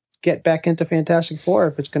to get back into Fantastic Four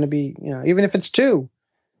if it's going to be, even if it's 2.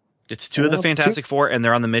 it's 2 of the Fantastic Four, and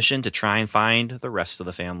they're on the mission to try and find the rest of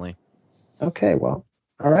the family. Okay, well,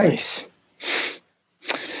 all right. Nice.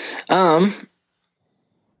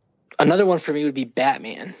 Another one for me would be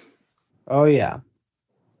Batman. Oh yeah.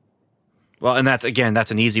 Well, and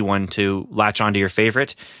that's an easy one to latch onto your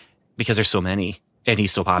favorite because there's so many, and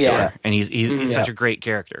he's so popular, Yeah. and he's such a great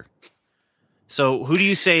character. So, who do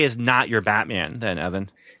you say is not your Batman then, Evan?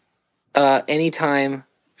 Anytime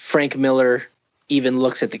Frank Miller even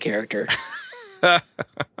looks at the character,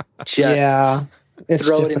 just Yeah. It's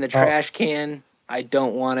throw it in the difficult. trash can. I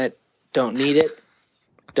don't want it. Don't need it.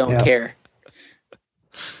 Don't Yeah. care.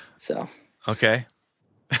 So, Okay,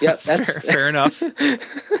 yep, that's fair enough.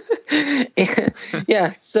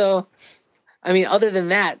 yeah. So, I mean, other than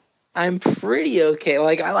that, I'm pretty okay.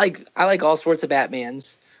 Like, I like all sorts of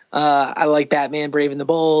Batmans. I like Batman Brave and the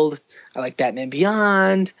Bold. I like Batman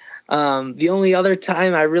Beyond. The only other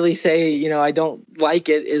time I really say, I don't like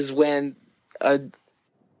it is when a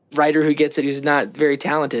writer who gets it, who's not very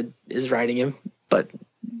talented, is writing him. But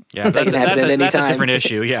Yeah, That can happen at any that's a time. different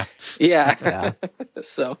issue. Yeah. yeah.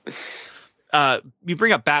 So, You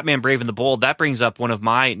bring up Batman Brave and the Bold. That brings up one of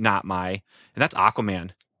and that's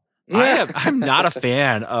Aquaman. I'm not a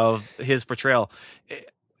fan of his portrayal.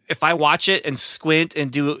 If I watch it and squint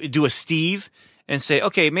and do a Steve and say,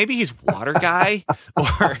 okay, maybe he's water guy,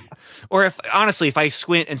 or if I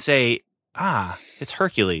squint and say, it's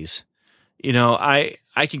Hercules, I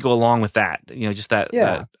could go along with that. Just that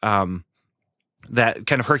that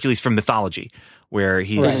kind of Hercules from mythology, where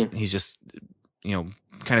he's just kind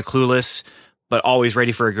of clueless, but always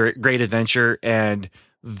ready for a great adventure and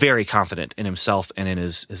very confident in himself and in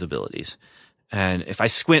his abilities. And if I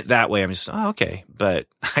squint that way, I'm just, okay. But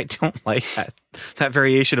I don't like that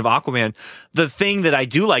variation of Aquaman. The thing that I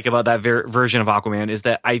do like about that version of Aquaman is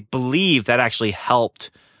that I believe that actually helped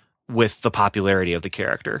with the popularity of the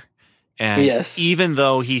character. And Yes. even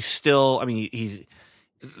though he's still,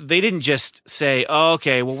 they didn't just say,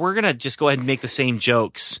 okay, well, we're going to just go ahead and make the same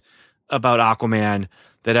jokes about Aquaman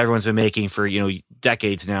that everyone's been making for,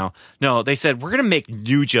 decades now. No, they said, we're going to make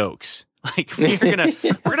new jokes. Like we're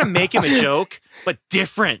gonna make him a joke, but a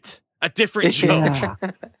different joke.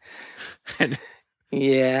 Yeah.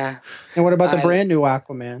 yeah. And what about the brand new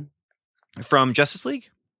Aquaman? From Justice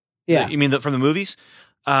League? Yeah. You mean from the movies?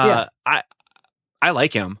 Yeah. I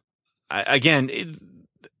like him.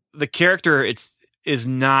 The character is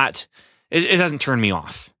not. It doesn't turn me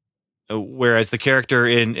off. Whereas the character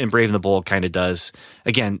in Brave and the Bold kind of does.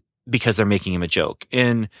 Again, because they're making him a joke.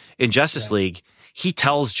 In Justice League, he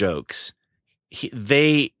tells jokes.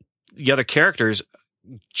 The other characters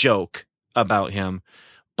joke about him,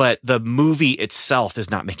 but the movie itself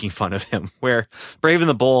is not making fun of him. Where Brave and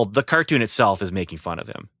the Bold, the cartoon itself is making fun of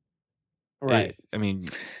him. Right.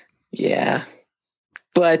 Yeah.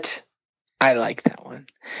 But I like that one.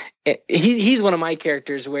 He's one of my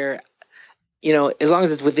characters where, as long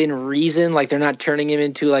as it's within reason, like they're not turning him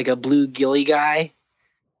into like a blue gilly guy,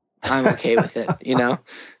 I'm okay with it,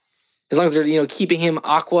 As long as they're, keeping him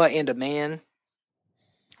aqua and a man.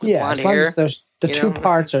 With Yeah. blonde As long hair. as there's the two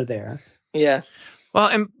parts are there. Yeah. Well,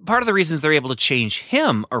 and part of the reasons they're able to change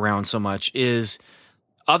him around so much is,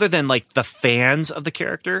 other than like the fans of the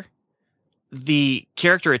character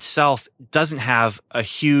itself doesn't have a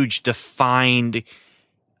huge defined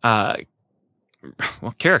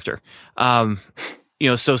character.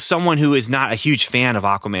 So someone who is not a huge fan of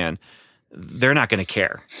Aquaman, they're not going to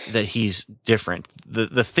care that he's different.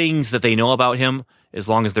 The things that they know about him, as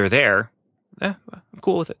long as they're there, I'm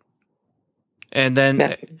cool with it. And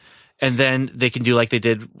then they can do like they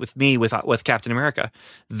did with me with Captain America.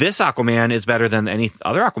 This Aquaman is better than any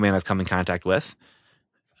other Aquaman I've come in contact with,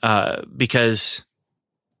 because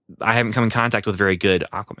I haven't come in contact with very good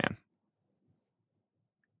Aquaman.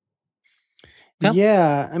 No.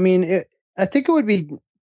 Yeah. I think it would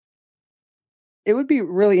be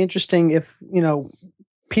really interesting if,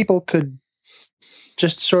 people could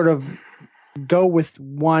just sort of go with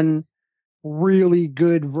one really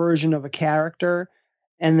good version of a character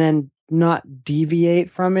and then not deviate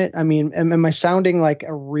from it. Am I sounding like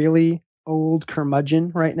a really old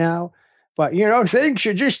curmudgeon right now? But, things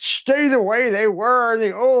should just stay the way they were in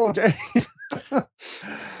the old days.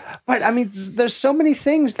 But I mean, there's so many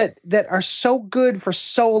things that are so good for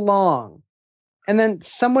so long, and then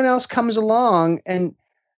someone else comes along, and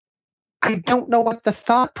I don't know what the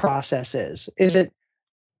thought process is. Is it,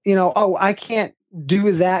 oh, I can't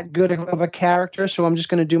do that good of a character, so I'm just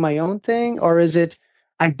going to do my own thing? Or is it,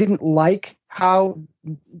 I didn't like how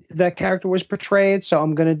that character was portrayed, so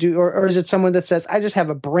I'm going to do, or is it someone that says, I just have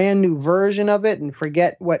a brand new version of it and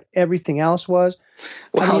forget what everything else was?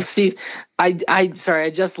 Well, Steve, I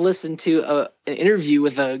just listened to an interview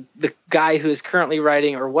with the guy who is currently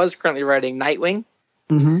writing or was currently writing Nightwing.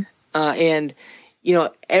 Mm-hmm. And,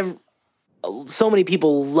 so many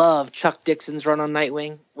people love Chuck Dixon's run on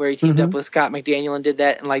Nightwing, where he teamed up with Scott McDaniel and did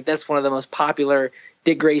that. And like, that's one of the most popular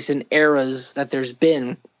Dick Grayson eras that there's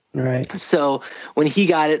been. Right. So when he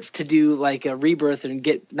got it to do like a rebirth and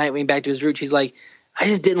get Nightwing back to his roots, he's like, I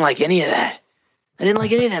just didn't like any of that. I didn't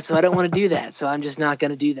like any of that, so I don't want to do that. So I'm just not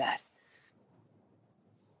going to do that.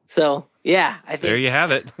 So yeah, I think there you have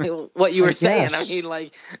it. What you were saying. Yes. I mean,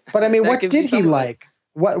 like, but I mean, what gives did you some he of it. like?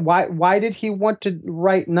 Why did he want to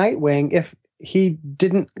write Nightwing if he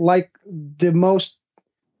didn't like the most,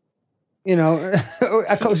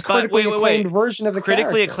 critically acclaimed version of the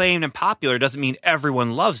critically character? acclaimed and popular doesn't mean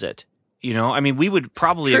everyone loves it. I mean, we would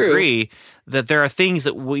probably True. agree that there are things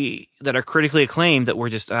that are critically acclaimed that we're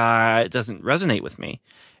just, it doesn't resonate with me.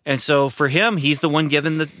 And so for him, he's the one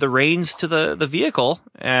given the reins to the vehicle.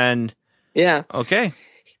 And yeah, okay.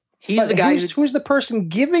 He's the guy who's the person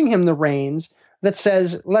giving him the reins that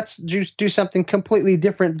says, let's do something completely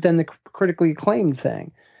different than the critically acclaimed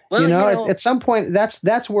thing. Well, at some point,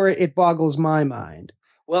 that's where it boggles my mind.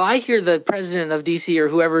 Well, I hear the president of DC or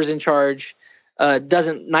whoever's in charge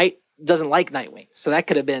doesn't like Nightwing, so that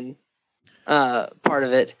could have been part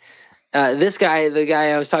of it. This guy, the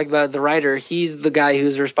guy I was talking about, the writer, he's the guy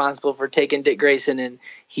who's responsible for taking Dick Grayson and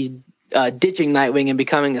he's ditching Nightwing and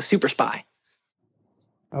becoming a super spy.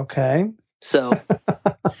 Okay. So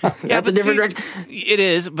that's a different direction. It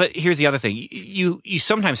is, but here's the other thing. You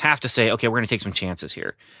sometimes have to say, okay, we're going to take some chances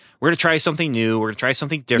here. We're going to try something new. We're going to try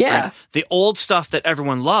something different. Yeah. The old stuff that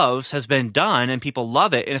everyone loves has been done and people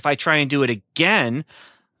love it. And if I try and do it again,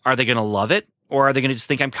 are they going to love it? Or are they going to just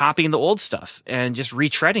think I'm copying the old stuff and just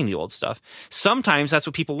retreading the old stuff? Sometimes that's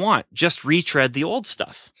what people want. Just retread the old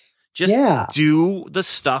stuff. Just do the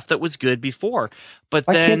stuff that was good before. But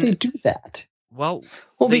why then can't they do that? Well,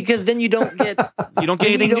 because then you don't get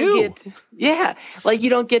anything new. Like you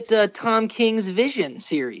don't get Tom King's Vision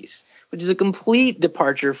series, which is a complete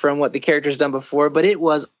departure from what the character's done before, but it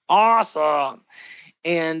was awesome.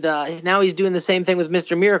 And now he's doing the same thing with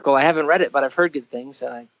Mr. Miracle. I haven't read it, but I've heard good things,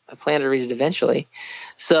 and I plan to read it eventually.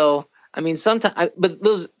 So, I mean, sometimes, but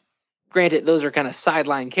those are kind of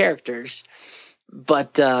sideline characters,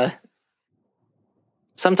 but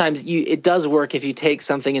sometimes it does work if you take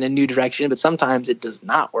something in a new direction, but sometimes it does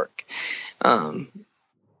not work. Yeah.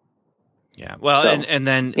 Well, and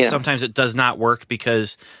then sometimes it does not work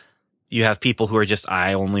because you have people who are just,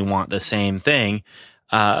 I only want the same thing.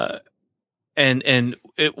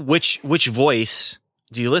 Which voice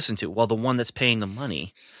do you listen to? Well, the one that's paying the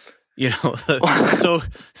money, if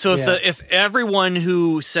everyone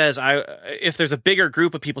who says, if there's a bigger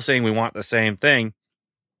group of people saying we want the same thing,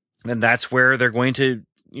 then that's where they're going to,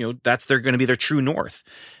 they're going to be their true north.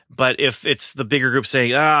 But if it's the bigger group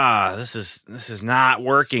saying, this is not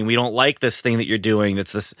working, we don't like this thing that you're doing,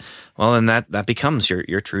 that's this, well, then that becomes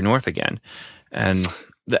your true north again. And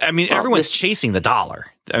everyone's chasing the dollar.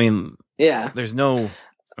 I mean, there's no,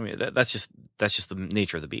 that's just the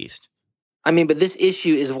nature of the beast. I mean, but this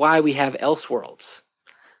issue is why we have Elseworlds.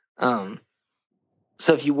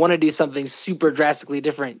 So if you want to do something super drastically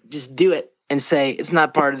different, just do it and say it's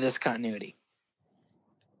not part of this continuity.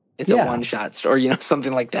 It's a one-shot or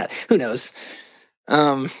something like that. Who knows?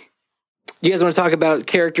 You guys want to talk about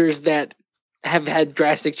characters that have had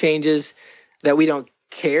drastic changes that we don't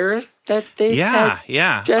care that they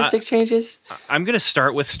had drastic changes? I'm going to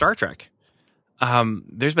start with Star Trek.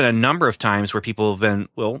 There's been a number of times where people have been,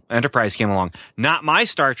 Enterprise came along. Not my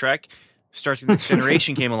Star Trek. Star Trek Next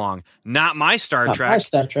Generation came along. Not my Star Trek. My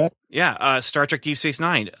Star Trek. Yeah, Star Trek Deep Space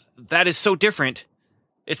Nine. That is so different.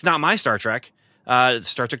 It's not my Star Trek.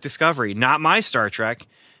 Star Trek Discovery. Not my Star Trek.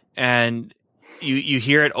 And you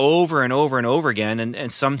hear it over and over and over again.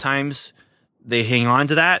 And sometimes they hang on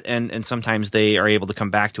to that, and sometimes they are able to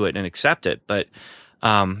come back to it and accept it. But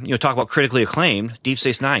talk about critically acclaimed, Deep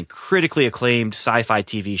Space Nine, critically acclaimed sci-fi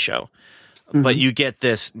TV show. Mm-hmm. But you get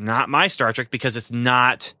this, not my Star Trek, because it's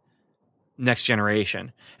not Next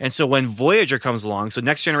Generation. And so when Voyager comes along, so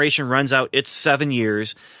Next Generation runs out its 7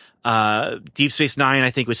 years. Deep Space Nine,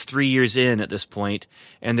 I think, was 3 years in at this point,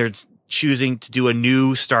 and they're choosing to do a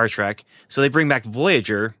new Star Trek. So they bring out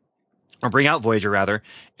Voyager rather,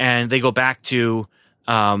 and they go back to,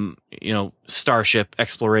 starship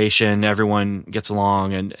exploration. Everyone gets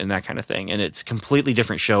along and that kind of thing. And it's a completely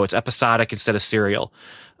different show. It's episodic instead of serial.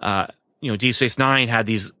 Deep Space Nine had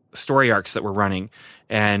these story arcs that were running,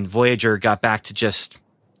 and Voyager got back to just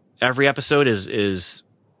every episode is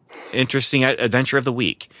interesting adventure of the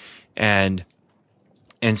week. And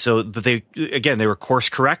so they were course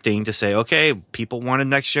correcting to say, okay, people wanted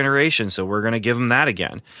Next Generation, so we're going to give them that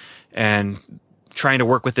again. And trying to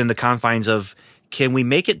work within the confines of, can we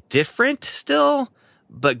make it different still,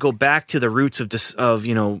 but go back to the roots of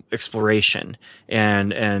exploration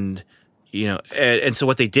and so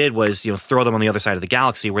what they did was, throw them on the other side of the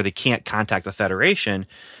galaxy where they can't contact the Federation.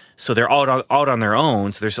 So they're out on their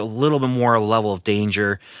own. So there's a little bit more level of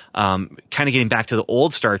danger, kind of getting back to the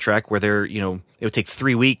old Star Trek where it would take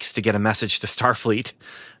 3 weeks to get a message to Starfleet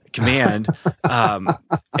Command.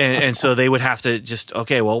 And so they would have to just,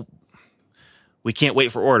 okay, well, we can't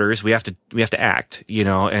wait for orders. We have to act,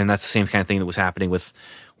 and that's the same kind of thing that was happening with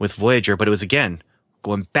Voyager. But it was, again,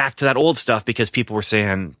 going back to that old stuff because people were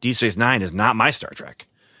saying Deep Space Nine is not my Star Trek.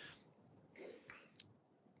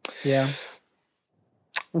 Yeah.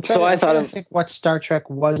 I think what Star Trek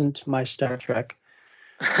wasn't my Star Trek.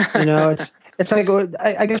 It's like,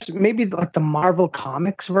 I guess maybe like the Marvel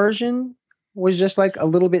Comics version was just like a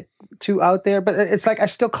little bit too out there, but it's like I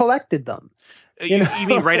still collected them. You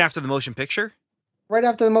mean right after the motion picture? Right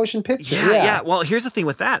after the motion picture. Yeah. Well, here's the thing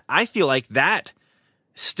with that. I feel like that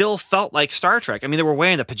still felt like Star Trek. I mean, they were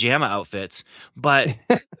wearing the pajama outfits, but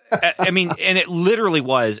I mean, and it literally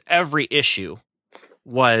was every issue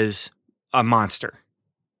was a monster.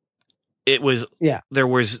 It was, there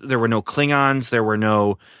were no Klingons. There were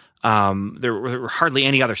no, there were hardly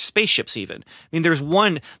any other spaceships even. I mean,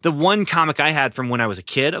 the one comic I had from when I was a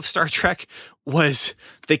kid of Star Trek was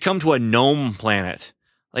they come to a gnome planet.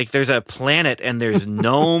 Like there's a planet and there's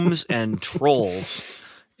gnomes and trolls.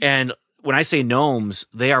 And when I say gnomes,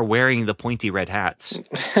 they are wearing the pointy red hats.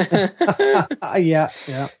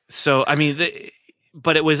 Yeah. So, I mean,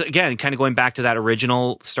 but it was, again, kind of going back to that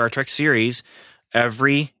original Star Trek series.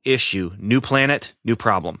 Every issue, new planet, new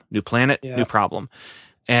problem, new planet, new problem.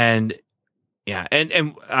 And Ev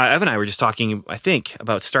and I were just talking, I think,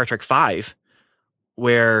 about Star Trek V,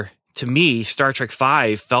 where to me, Star Trek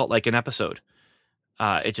V felt like an episode.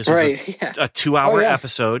 It just was a 2-hour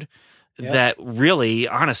episode that really,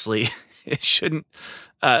 honestly, it shouldn't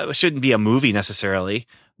be a movie necessarily,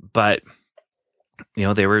 but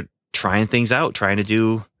they were trying things out, trying to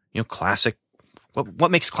do classic.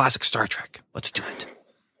 What makes classic Star Trek? Let's do it.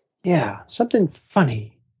 Yeah, something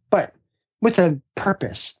funny, but with a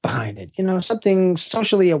purpose behind it. Something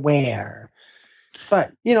socially aware.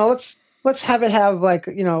 But let's have it have like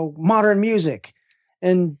modern music,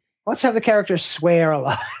 and let's have the characters swear a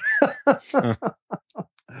lot.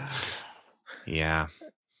 Yeah.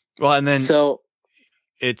 Well, and then go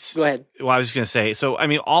ahead. Well, I was just going to say, so, I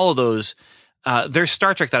mean, all of those, there's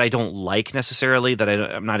Star Trek that I don't like necessarily, that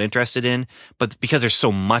I'm not interested in, but because there's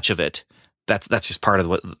so much of it, that's just part of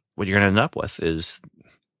what you're going to end up with is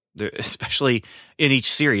there, especially in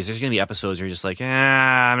each series, there's going to be episodes where you're just like,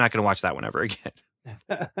 I'm not going to watch that one ever again.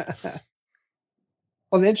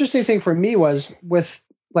 Well, the interesting thing for me was with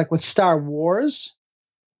Star Wars,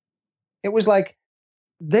 it was like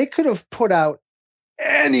they could have put out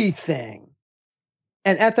anything.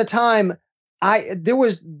 And at the time, there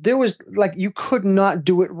was like, you could not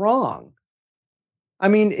do it wrong. I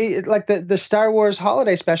mean, like the Star Wars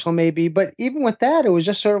holiday special maybe, but even with that, it was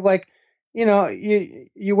just sort of like,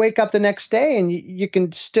 you wake up the next day and you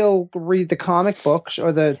can still read the comic books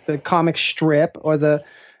or the comic strip or the,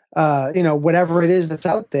 whatever it is that's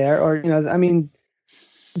out there, or, I mean,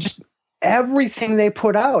 just everything they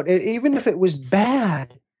put out, even if it was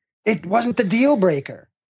bad, it wasn't the deal breaker.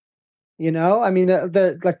 I mean,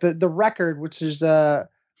 the record, which is the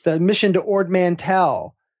Mission to Ord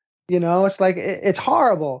Mantell, it's like it's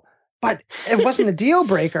horrible, but it wasn't a deal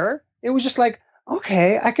breaker. It was just like,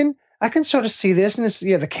 okay, I can sort of see this, and it's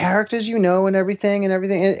the characters, and everything.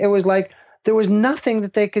 It was like there was nothing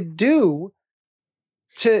that they could do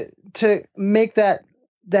to make that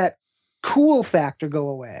cool factor go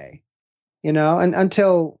away, and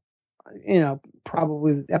until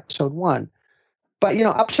probably episode 1. But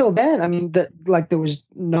up till then, I mean, there was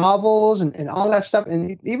novels and all that stuff,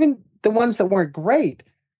 and even the ones that weren't great,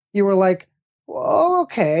 you were like, well,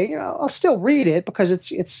 okay, I'll still read it because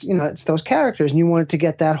it's those characters, and you wanted to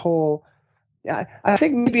get that whole. I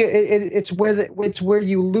think maybe it's where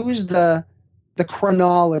you lose the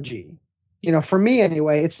chronology. for me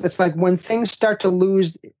anyway, it's like when things start to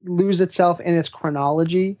lose itself in its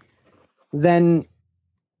chronology, then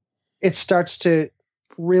it starts to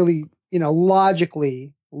really,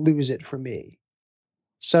 logically lose it for me.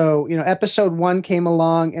 So, episode 1 came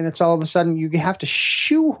along and it's all of a sudden you have to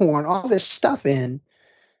shoehorn all this stuff in.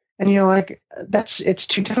 And you're like, it's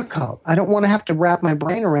too difficult. I don't want to have to wrap my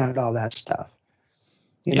brain around all that stuff.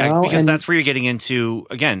 Because that's where you're getting into,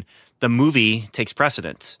 again, the movie takes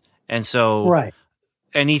precedence. And so right.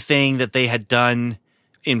 anything that they had done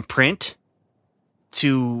in print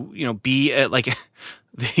to, be like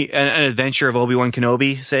an adventure of Obi-Wan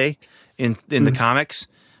Kenobi, say, in the comics,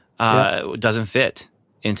 doesn't fit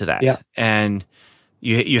into that. Yeah. And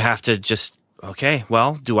you have to just, okay,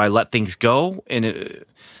 well, do I let things go? And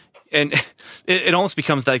it almost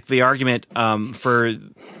becomes like the argument for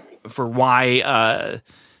why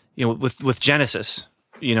with Genesis,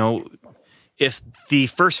 if the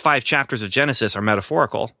first 5 chapters of Genesis are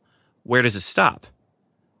metaphorical, where does it stop?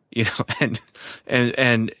 And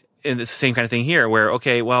it's the same kind of thing here, where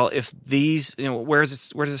okay, well, if these, where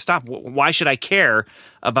does it stop? Why should I care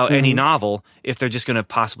about any novel if they're just going to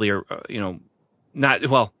possibly,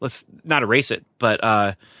 let's not erase it,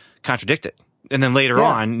 but contradict it. And then later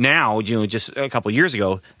on, now, just a couple of years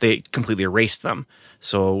ago, they completely erased them.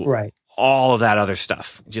 So all of that other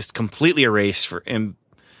stuff just completely erased in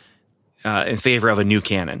favor of a new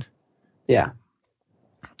canon. Yeah.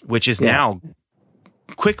 Which is now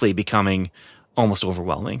quickly becoming almost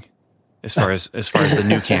overwhelming as far as the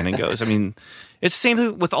new canon goes. I mean, it's the same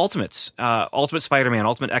thing with Ultimates, Ultimate Spider-Man,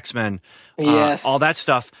 Ultimate X-Men, all that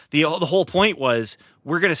stuff. The whole point was,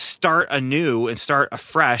 we're going to start anew and start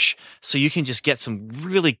afresh so you can just get some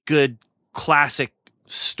really good classic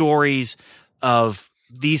stories of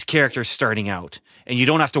these characters starting out. And you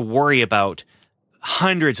don't have to worry about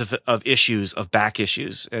hundreds of issues of back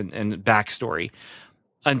issues and backstory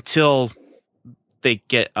until they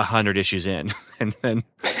get 100 issues in. And then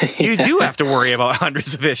you do have to worry about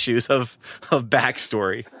hundreds of issues of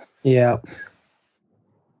backstory. Yeah.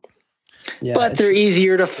 But they're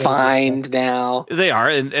easier to find now. They are,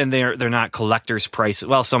 and they're not collector's prices.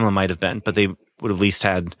 Well, some of them might have been, but they would have at least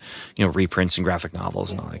had, reprints and graphic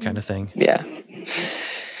novels and all that kind of thing. Yeah.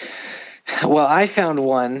 Well, I found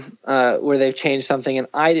one where they've changed something, and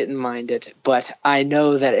I didn't mind it, but I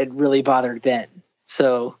know that it really bothered Ben.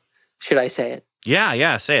 So, should I say it?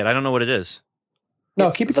 Yeah, say it. I don't know what it is. No,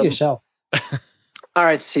 keep it to yourself. All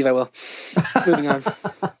right, Steve, I will. Moving on.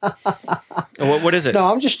 What is it? No,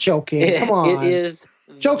 I'm just joking. Come on. It is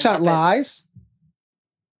jokes aren't lies.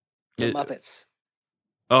 The Muppets.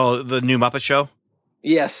 Oh, the new Muppet Show?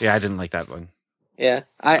 Yes. Yeah, I didn't like that one. Yeah,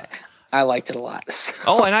 I liked it a lot. So.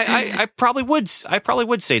 Oh, and I probably would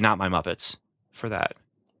say Not My Muppets for that.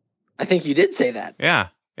 I think you did say that. Yeah.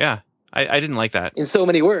 I didn't like that. In so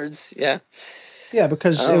many words, yeah. Yeah,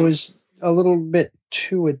 because it was a little bit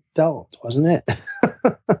too adult, wasn't it?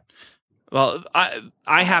 Well,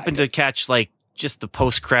 I happened to catch just the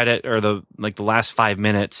post credit or the last 5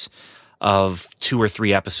 minutes of 2 or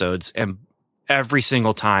 3 episodes, and every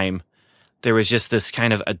single time there was just this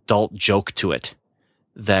kind of adult joke to it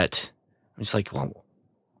that I'm just like, well,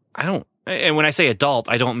 I don't. And when I say adult,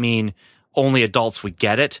 I don't mean only adults would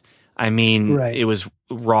get it. I mean, It was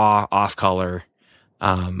raw, off color,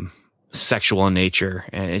 sexual in nature,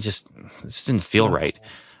 and it just didn't feel right.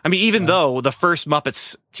 I mean, even though the first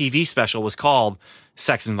Muppets TV special was called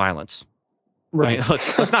Sex and Violence, right? I mean,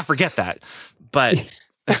 let's not forget that. But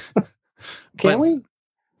can we?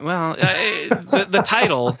 Well, the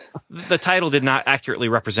title did not accurately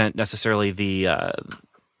represent necessarily the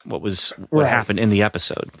what happened in the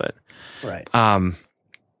episode, but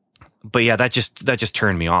but yeah, that just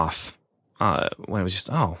turned me off when it was just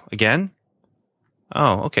again.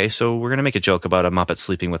 Oh, okay. So we're gonna make a joke about a Muppet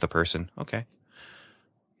sleeping with a person. Okay.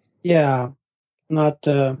 Yeah, not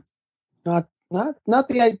the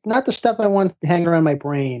stuff I want to hang around my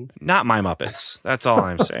brain. Not my Muppets. That's all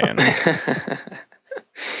I'm saying.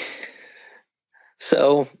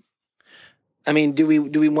 So, I mean, do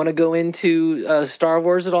we want to go into Star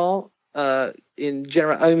Wars at all? In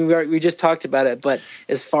general, I mean, we just talked about it, but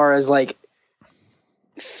as far as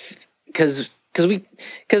because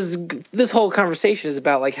this whole conversation is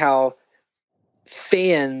about how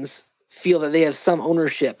fans feel that they have some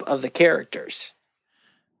ownership of the characters.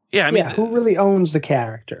 Yeah, I mean, who really owns the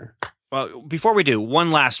character? Well, before we do,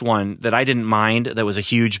 one last one that I didn't mind, that was a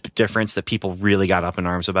huge difference that people really got up in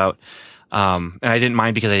arms about. And I didn't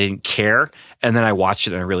mind because I didn't care. And then I watched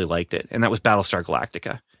it and I really liked it. And that was Battlestar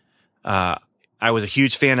Galactica. I was a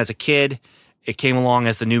huge fan as a kid. It came along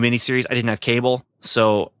as the new miniseries. I didn't have cable,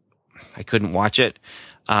 so I couldn't watch it.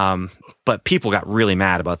 But people got really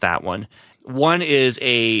mad about that one. One is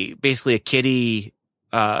basically a kiddie,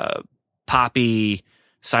 poppy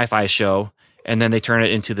sci-fi show, and then they turn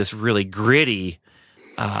it into this really gritty,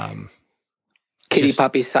 Kitty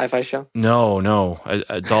Poppy sci-fi show. No,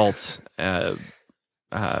 adult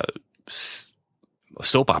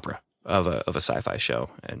soap opera of a sci-fi show,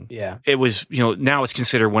 and Yeah. it was now it's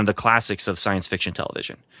considered one of the classics of science fiction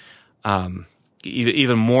television,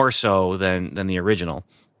 even more so than the original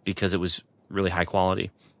because it was really high quality.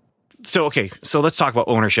 So let's talk about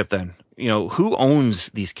ownership then. Who owns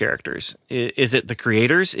these characters? Is it the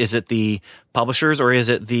creators? Is it the publishers? Or is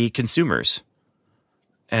it the consumers?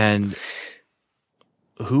 And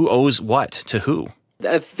who owes what to who?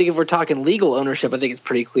 I think if we're talking legal ownership, I think it's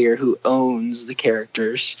pretty clear who owns the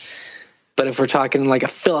characters. But if we're talking like a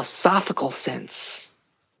philosophical sense,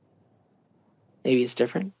 maybe it's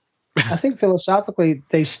different. I think philosophically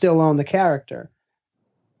they still own the character.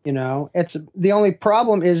 It's the only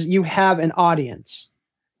problem is you have an audience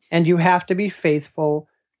and you have to be faithful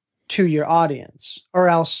to your audience, or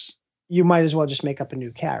else you might as well just make up a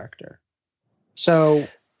new character. So,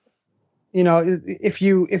 if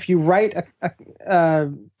you write To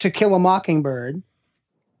Kill a Mockingbird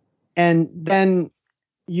and then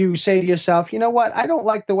you say to yourself, you know what, I don't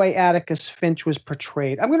like the way Atticus Finch was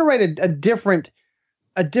portrayed. I'm going to write a different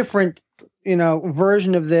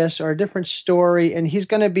version of this or a different story, and he's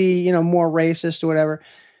going to be, more racist or whatever,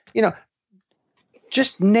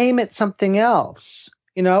 just name it something else,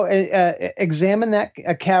 examine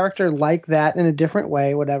a character like that in a different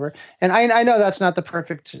way, whatever. And I know that's not the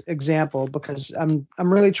perfect example because I'm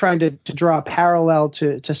really trying to draw a parallel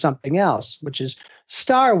to something else, which is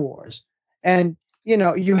Star Wars. And,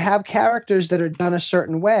 you have characters that are done a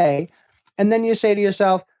certain way. And then you say to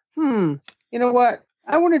yourself, you know what?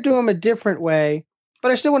 I want to do them a different way,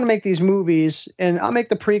 but I still want to make these movies, and I'll make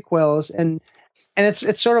the prequels. And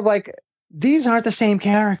it's sort of like, these aren't the same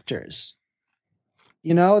characters,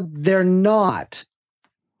 they're not.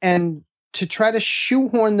 And to try to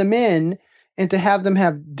shoehorn them in and to have them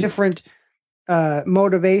have different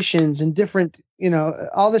motivations and different,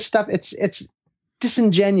 all this stuff, it's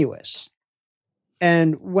disingenuous.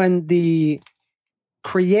 And when the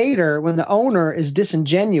owner is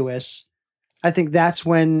disingenuous, I think that's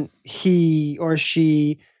when he or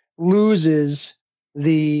she loses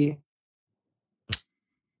the,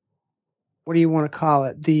 what do you want to call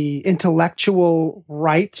it? The intellectual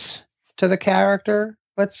rights to the character,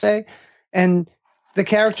 let's say, and the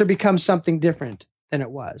character becomes something different than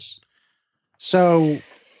it was. So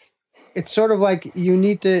it's sort of like you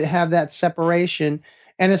need to have that separation.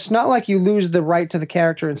 And it's not like you lose the right to the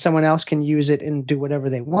character and someone else can use it and do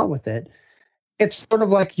whatever they want with it. It's sort of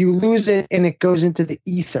like you lose it and it goes into the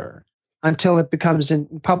ether until it becomes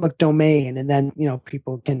in public domain. And then,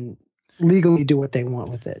 people can legally do what they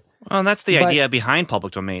want with it. Well, and that's the idea behind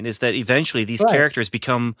public domain, is that eventually these characters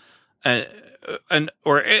become,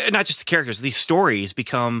 or not just the characters, these stories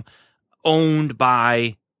become owned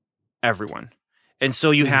by everyone. And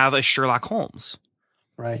so you have a Sherlock Holmes.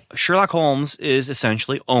 Right. Sherlock Holmes is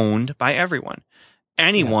essentially owned by everyone.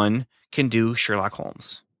 Anyone can do Sherlock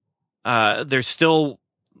Holmes. There's still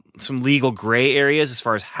some legal gray areas as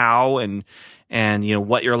far as how and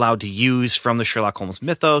what you're allowed to use from the Sherlock Holmes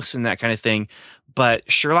mythos and that kind of thing.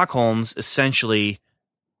 But Sherlock Holmes, essentially,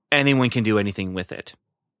 anyone can do anything with it.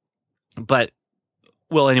 But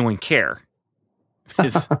will anyone care?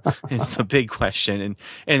 Is the big question.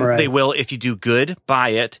 And right. They will if you do good by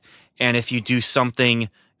it, and if you do something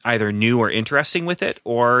either new or interesting with it,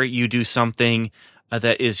 or you do something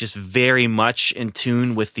that is just very much in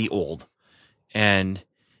tune with the old. And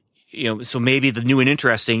so maybe the new and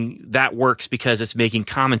interesting, that works because it's making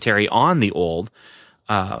commentary on the old.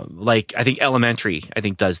 Like I think Elementary,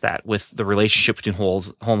 does that with the relationship between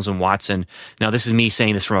Holmes and Watson. Now, this is me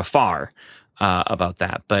saying this from afar about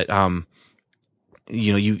that, but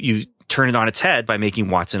you turn it on its head by making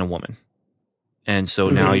Watson a woman, and so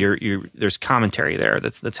now there's commentary there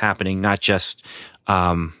that's happening, not just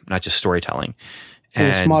storytelling. And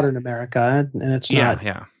it's modern America, and it's not.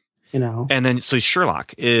 Yeah. And then so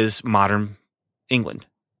Sherlock is modern England,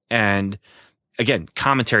 and again,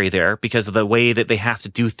 commentary there because of the way that they have to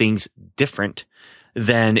do things different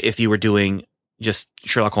than if you were doing just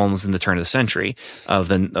Sherlock Holmes in the turn of the century into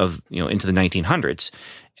the 1900s.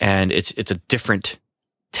 And it's a different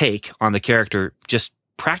take on the character, just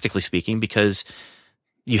practically speaking, because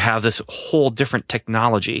you have this whole different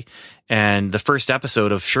technology. And the first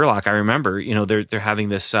episode of Sherlock, I remember, they're having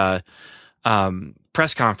this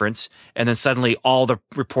press conference, and then suddenly all the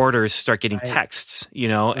reporters start getting texts,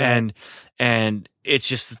 and it's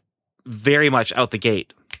just very much out the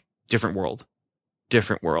gate, different world.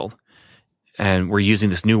 And we're using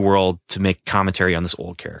this new world to make commentary on this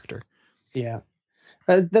old character. Yeah.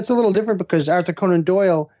 That's a little different because Arthur Conan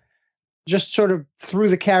Doyle just sort of threw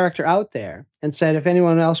the character out there and said, if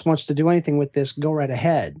anyone else wants to do anything with this, go right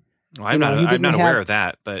ahead. Well, I'm not aware of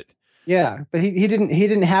that, but yeah, but he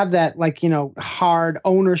didn't have that, like, you know, hard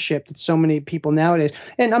ownership that so many people nowadays.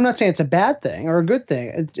 And I'm not saying it's a bad thing or a good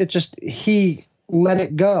thing. It just, he let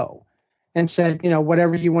it go and said, you know,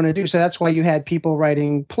 whatever you want to do. So that's why you had people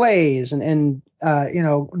writing plays and you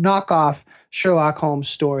know, knockoff Sherlock Holmes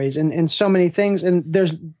stories and so many things. And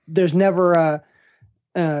there's never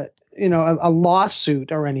you know, a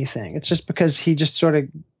lawsuit or anything. It's just because he just sort of,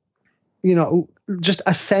 you know, just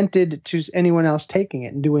assented to anyone else taking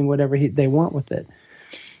it and doing whatever they want with it.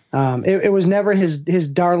 It was never his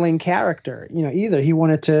darling character, you know, either. He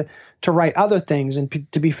wanted to write other things and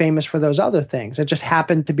to be famous for those other things. It just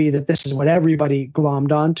happened to be that this is what everybody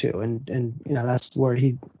glommed onto, and you know, that's where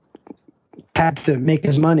he had to make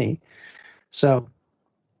his money. So,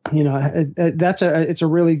 you know, it's a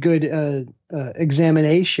really good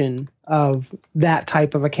examination of that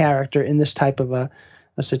type of a character in this type of a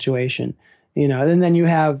situation, you know. And then you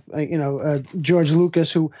have George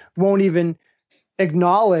Lucas, who won't even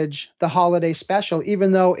acknowledge the holiday special,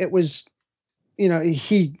 even though it was, you know,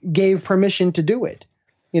 he gave permission to do it.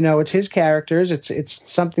 You know, it's his characters.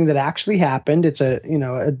 It's something that actually happened. It's a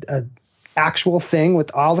actual thing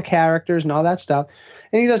with all the characters and all that stuff.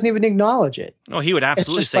 And he doesn't even acknowledge it. Oh, he would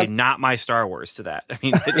absolutely say, "Not my Star Wars" to that. I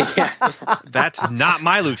mean, that's not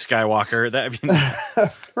my Luke Skywalker.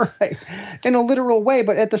 Right, in a literal way,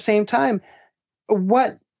 but at the same time,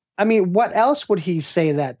 what else would he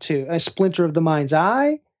say that to? A Splinter of the Mind's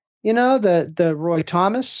Eye, you know, the Roy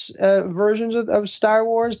Thomas versions of Star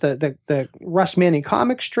Wars, the Russ Manning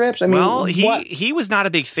comic strips. I mean, well, he was not a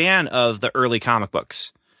big fan of the early comic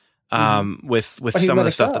books. With some of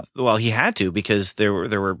the stuff he had to, because there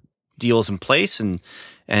were deals in place and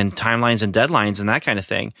timelines and deadlines and that kind of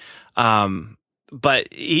thing. But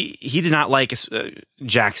he did not like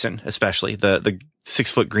Jackson, especially the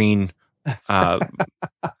 6 foot green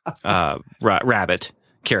rabbit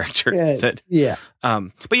character. But you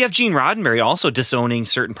have Gene Roddenberry also disowning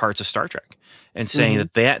certain parts of Star Trek and saying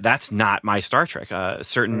that's not my Star Trek. I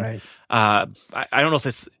don't know if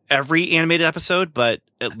it's every animated episode, but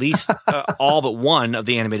at least all but one of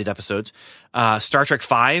the animated episodes. Star Trek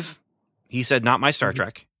V, he said, not my Star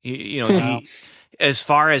Trek. He, as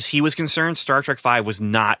far as he was concerned, Star Trek V was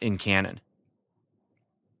not in canon.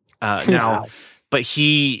 But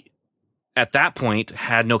he, at that point,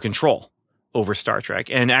 had no control over Star Trek.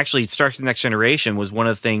 And actually, Star Trek: The Next Generation was one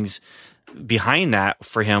of the things behind that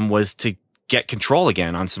for him, was to get control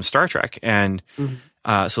again on some Star Trek. And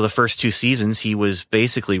so the first 2 seasons, he was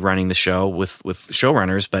basically running the show with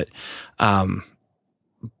showrunners. But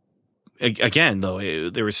again, though,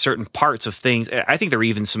 there were certain parts of things. I think there were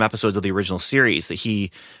even some episodes of the original series that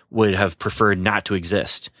he would have preferred not to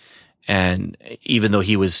exist. And even though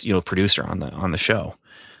he was, producer on the show,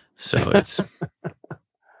 so it's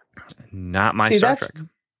not my Star Trek.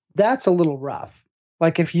 That's a little rough.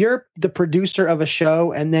 Like, if you're the producer of a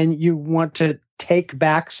show and then you want to take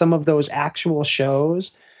back some of those actual shows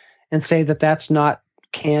and say that that's not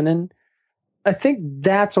canon, I think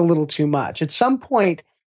that's a little too much. At some point,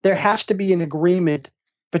 there has to be an agreement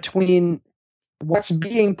between what's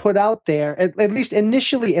being put out there, at least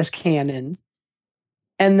initially as canon,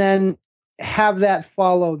 and then have that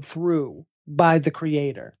followed through by the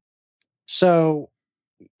creator. So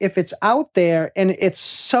if it's out there and it's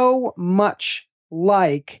so much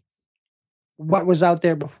like what was out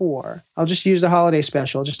there before, I'll just use the holiday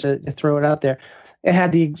special just to throw it out there. It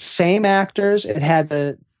had the same actors. It had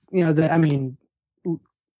the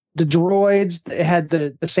droids. It had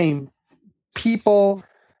the same people.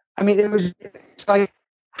 I mean, it's like,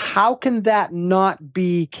 how can that not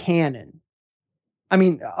be canon? I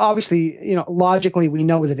mean, obviously, logically we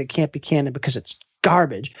know that it can't be canon because it's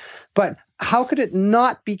garbage, but how could it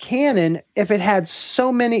not be canon if it had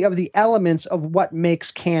so many of the elements of what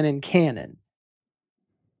makes canon canon?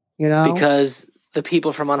 Because the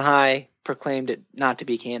people from on high proclaimed it not to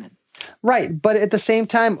be canon. Right. But at the same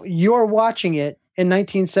time, you're watching it in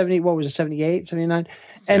 1970, what was it, 78, 79?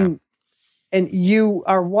 And you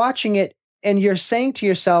are watching it and you're saying to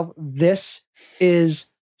yourself, this is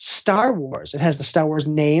Star Wars. It has the Star Wars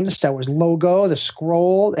name, the Star Wars logo, the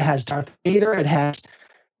scroll. It has Darth Vader. It has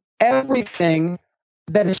everything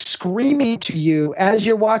that is screaming to you as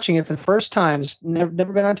you're watching it for the first time. It's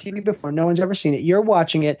never been on TV before. No one's ever seen it. You're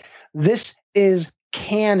watching it. This is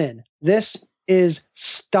canon. This is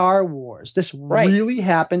Star Wars. This really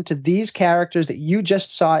happened to these characters that you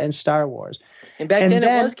just saw in Star Wars. And back then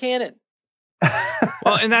it was canon.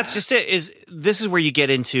 Well, and that's just it. This is where you get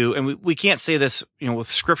into, and we can't say this, with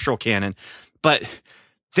scriptural canon, but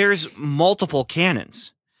there's multiple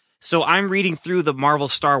canons. So I'm reading through the Marvel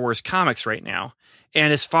Star Wars comics right now,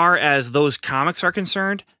 and as far as those comics are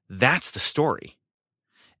concerned, that's the story.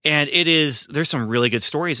 And there's some really good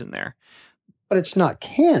stories in there. But it's not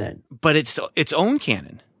canon. But it's its own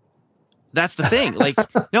canon. That's the thing. Like,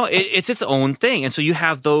 no, it's its own thing. And so you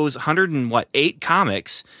have those 108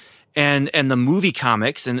 comics and the movie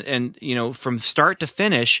comics and from start to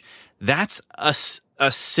finish, that's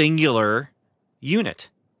a singular unit.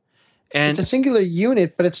 And it's a singular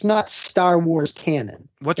unit, but it's not Star Wars canon.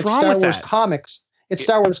 What's wrong with that? Star Wars comics. It's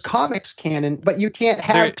Star Wars comics canon, but you can't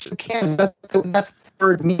have two canons. That's what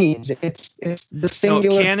word means. It's the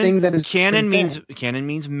singular thing that is canon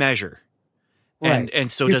means measure. Right. And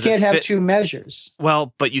so you does it can't fit? have two measures.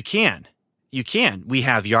 Well, but you can. You can. We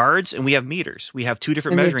have yards and we have meters. We have two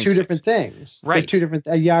different And measuring two sticks. different things. Right. They're two different.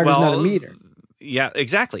 A yard is not a meter. Yeah,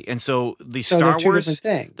 exactly. And so the So Star they're two Wars, different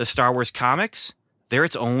things. the Star Wars comics, they're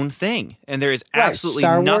its own thing, and there is Right. absolutely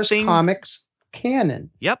Star nothing. Wars comics canon.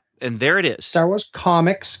 Yep, and there it is. Star Wars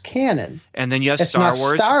comics canon. And then you have It's Star not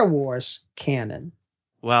Wars. Star Wars canon.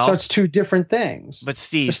 Well, So it's two different things. but The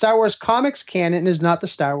Steve, Star Wars comics canon is not the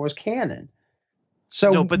Star Wars canon. So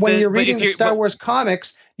No, but when the- you're but reading if the you're- Star but- Wars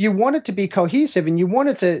comics, you want it to be cohesive and you want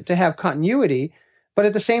it to have continuity, but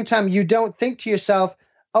at the same time, you don't think to yourself,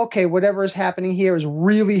 okay, whatever is happening here is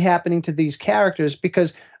really happening to these characters,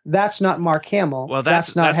 because that's not Mark Hamill. well,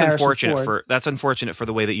 that's not Harrison unfortunate Ford. that's unfortunate for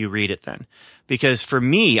the way that you read it then, because for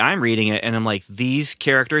me, I'm reading it and I'm like, these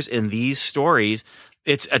characters in these stories,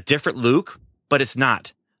 it's a different Luke, but it's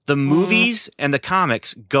not. The movies and the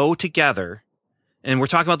comics go together, and we're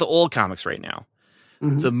talking about the old comics right now.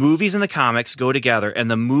 Mhm. The movies and the comics go together, and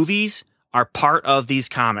the movies are part of these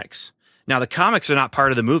comics. Now, the comics are not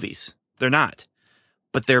part of the movies. They're not.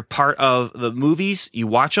 But they're part of the movies. You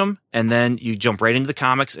watch them, and then you jump right into the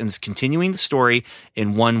comics, and it's continuing the story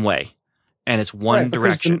in one way. And it's one Right, because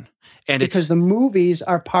direction. because the movies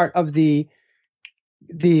are part of the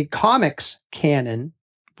comics canon,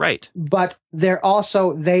 right. but they're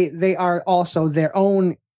also they are also their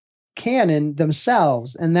own canon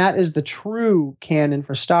themselves, and that is the true canon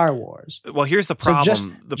for Star Wars. Well, here's the So problem.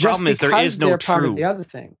 just- The just problem is there because is no they're part of true. the other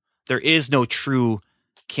thing. There is no true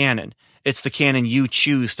canon. It's the canon you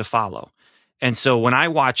choose to follow. And so when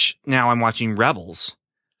I'm watching Rebels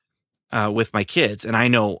with my kids, and I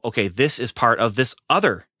know, okay, this is part of this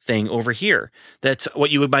other thing over here. That's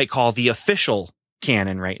what you might call the official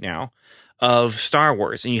canon right now of Star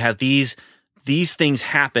Wars. And you have these things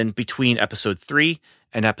happen between episode 3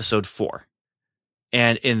 and episode 4.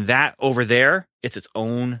 And in that over there, it's its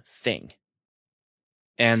own thing.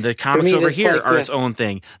 And the comics me, over it's here like, are its own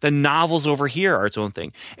thing. The novels over here are its own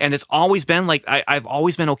thing. And it's always been like, I've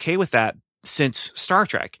always been okay with that since Star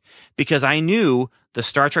Trek, because I knew the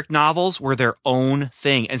Star Trek novels were their own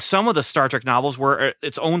thing. And some of the Star Trek novels were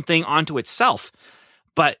its own thing onto itself.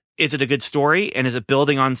 But is it a good story? And is it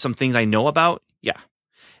building on some things I know about? Yeah.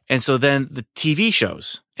 And so then the TV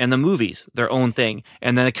shows and the movies, their own thing.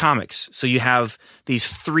 And then the comics. So you have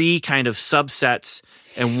these three kind of subsets,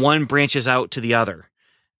 and one branches out to the other.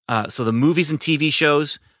 So the movies and TV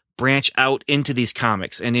shows branch out into these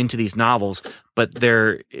comics and into these novels, but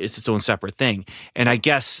it's its own separate thing. And I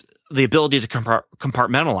guess the ability to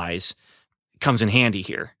compartmentalize comes in handy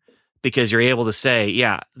here, because you're able to say,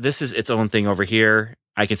 yeah, this is its own thing over here.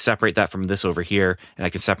 I can separate that from this over here, and I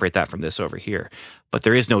can separate that from this over here. But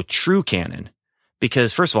there is no true canon,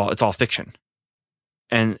 because first of all, it's all fiction.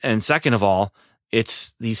 And second of all,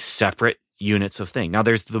 it's these separate units of thing. Now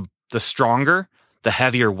there's the stronger, the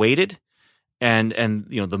heavier weighted, and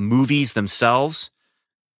the movies themselves,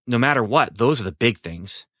 no matter what, those are the big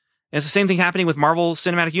things. And it's the same thing happening with Marvel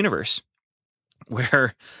Cinematic Universe,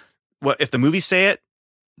 where if the movies say it,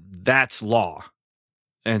 that's law.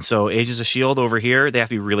 And so Agents of S.H.I.E.L.D. over here, they have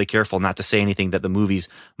to be really careful not to say anything that the movies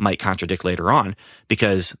might contradict later on,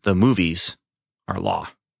 because the movies are law.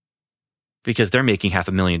 Because they're making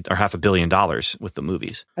 $500 million with the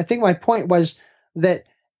movies. I think my point was that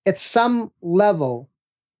at some level,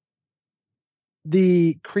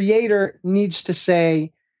 the creator needs to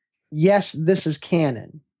say, yes, this is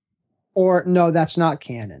canon, or no, that's not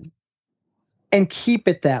canon, and keep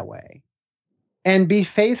it that way and be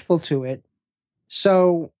faithful to it.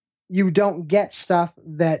 So you don't get stuff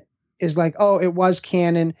that is like, oh, it was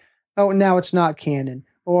canon. Oh, now it's not canon.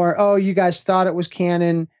 Or, oh, you guys thought it was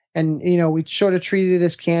canon, and, we sort of treated it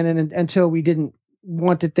as canon until we didn't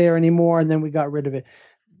want it there anymore, and then we got rid of it.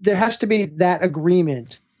 There has to be that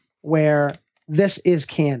agreement where this is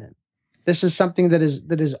canon. This is something that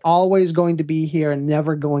is always going to be here and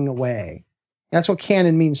never going away. That's what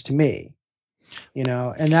canon means to me,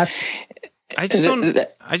 and that's. I just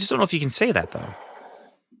don't know if you can say that though.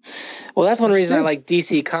 Well, that's one reason I like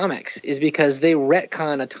DC Comics, is because they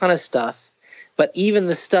retcon a ton of stuff, but even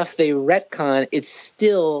the stuff they retcon, it's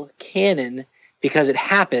still canon because it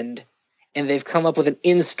happened, and they've come up with an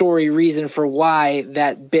in-story reason for why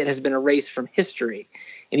that bit has been erased from history.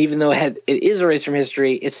 And even though it is erased from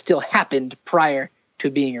history, it still happened prior to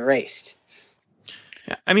being erased.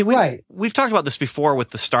 Yeah, I mean, we've talked about this before with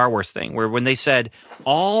the Star Wars thing, where when they said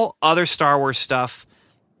all other Star Wars stuff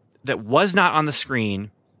that was not on the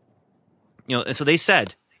screen, and so they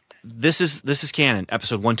said this is canon.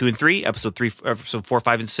 Episode 1, 2, and 3, episode 3, episode 4,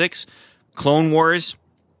 5, and 6, Clone Wars,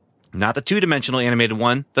 not the 2-dimensional animated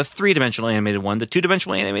one, the 3-dimensional animated one, the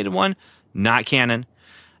 2-dimensional animated one, not canon,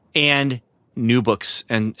 and new books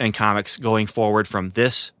and comics going forward from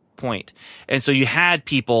this point. And so you had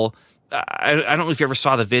people. I don't know if you ever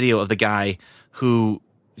saw the video of the guy who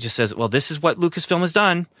just says, well, this is what Lucasfilm has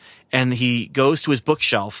done. And he goes to his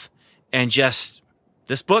bookshelf and just,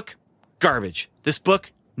 this book, garbage. This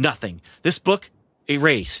book, nothing. This book,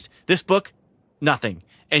 erased. This book, nothing.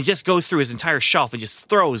 And just goes through his entire shelf and just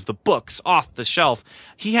throws the books off the shelf.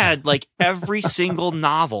 He had like every single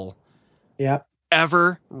novel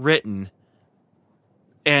ever written.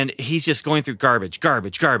 And he's just going through garbage.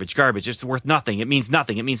 It's worth nothing. It means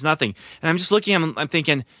nothing. And I'm just looking at him. I'm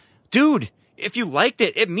thinking, dude, if you liked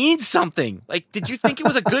it, it means something. Like, did you think it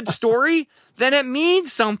was a good story? Then it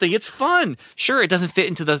means something. It's fun. Sure, it doesn't fit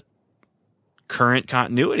into the current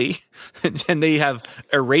continuity. And they have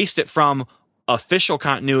erased it from official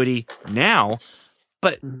continuity now.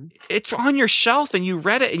 But it's on your shelf and you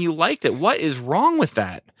read it and you liked it. What is wrong with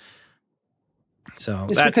that? So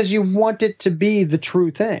it's because you want it to be the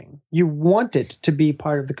true thing. You want it to be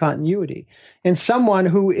part of the continuity. And someone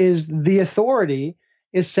who is the authority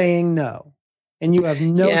is saying no. And you have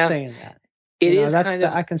no say in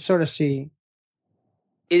that. I can sort of see.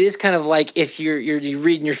 It is kind of like if you're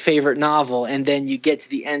reading your favorite novel and then you get to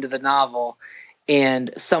the end of the novel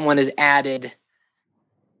and someone has added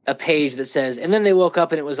a page that says, and then they woke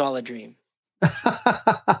up and it was all a dream.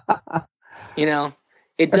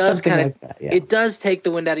 It does kind of it does take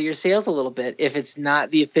the wind out of your sails a little bit if it's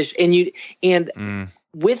not the official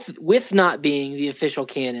with not being the official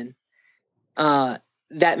canon.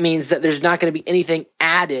 That means that there's not going to be anything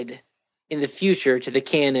added in the future to the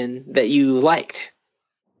canon that you liked.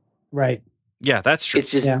 Right. Yeah, that's true.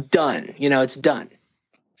 It's just done. It's done.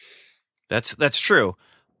 That's true.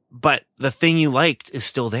 But the thing you liked is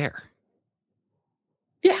still there.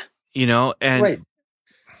 Yeah. And right.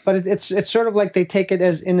 But it's sort of like they take it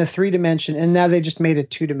as in a 3-dimension, and now they just made it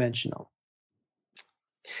 2-dimensional.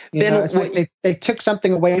 It's like they took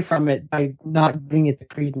something away from it by not giving it the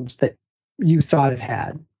credence that you thought it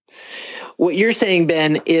had. What you're saying,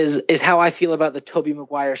 Ben, is how I feel about the Tobey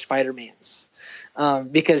Maguire Spider-Mans,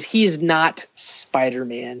 because he's not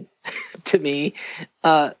Spider-Man to me,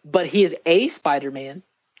 but he is a Spider-Man,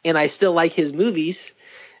 and I still like his movies.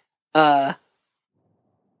 Kind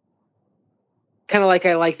of like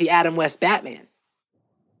I like the Adam West Batman,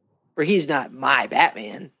 where he's not my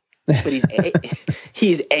Batman, but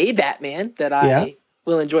he's a Batman that I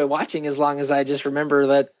will enjoy watching as long as I just remember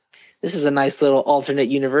that this is a nice little alternate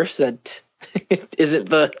universe that isn't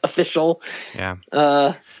the official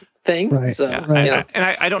thing. Right. So, and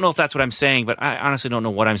I don't know if that's what I'm saying, but I honestly don't know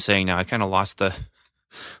what I'm saying now. I kind of lost the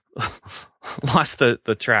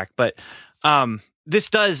track, but this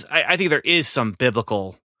does. I think there is some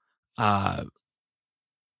biblical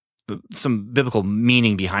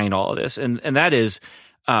meaning behind all of this. And that is,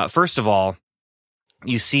 first of all,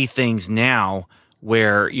 you see things now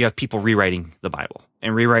where you have people rewriting the Bible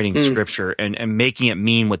and rewriting scripture and making it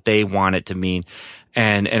mean what they want it to mean.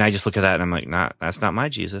 And I just look at that and I'm like, that's not my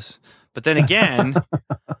Jesus. But then again,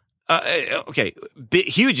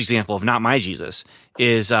 huge example of not my Jesus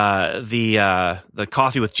is the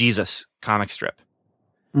Coffee with Jesus comic strip,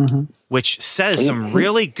 which says some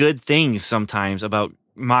really good things sometimes about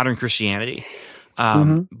modern Christianity,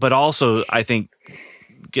 but also I think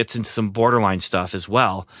gets into some borderline stuff as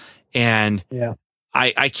well. And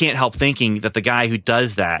I can't help thinking that the guy who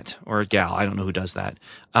does that, or gal, I don't know who does that,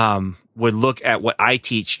 would look at what I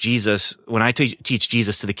teach Jesus when I teach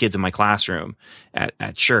Jesus to the kids in my classroom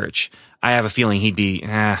at church. I have a feeling he'd be,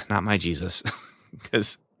 not my Jesus,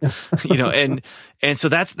 because and so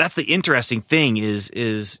that's the interesting thing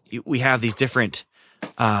is we have these different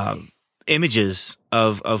images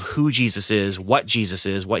of who Jesus is, what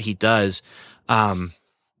he does.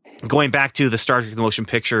 Going back to the Star Trek the Motion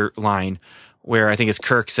Picture line, where I think it's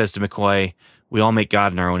Kirk says to McCoy, "We all make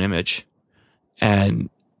God in our own image," and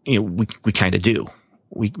we kind of do.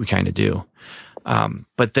 We kind of do.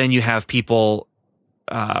 But then you have people,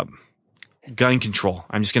 gun control.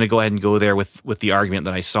 I'm just going to go ahead and go there with the argument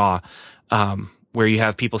that I saw, where you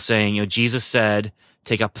have people saying, Jesus said,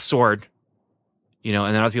 "Take up the sword," and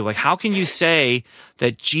then other people are like, how can you say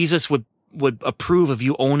that Jesus would approve of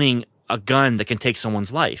you owning a gun that can take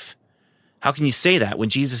someone's life? How can you say that when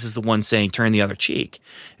Jesus is the one saying, turn the other cheek?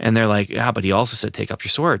 And they're like, yeah, but he also said, take up your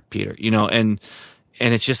sword, Peter, and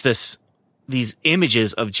it's just these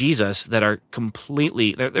images of Jesus that are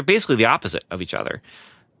completely, they're basically the opposite of each other.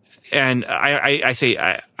 And I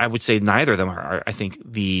would say neither of them are, I think,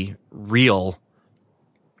 the real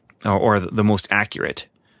or the most accurate.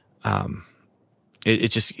 It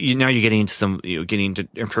just, now you're getting into getting into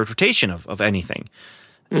interpretation of anything.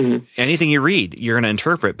 Mm-hmm. Anything you read, you're going to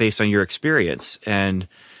interpret based on your experience, and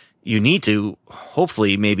you need to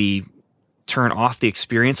hopefully maybe turn off the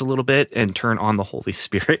experience a little bit and turn on the Holy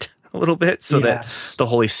Spirit a little bit, so that the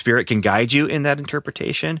Holy Spirit can guide you in that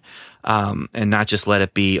interpretation, and not just let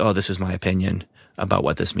it be, oh, this is my opinion about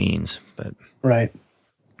what this means. But right,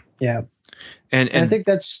 yeah, and I think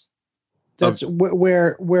that's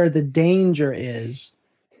where the danger is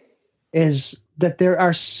that there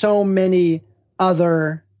are so many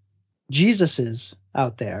other Jesuses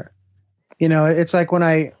out there. It's like when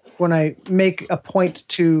I make a point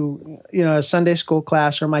to, a Sunday school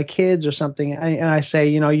class or my kids or something, and I say,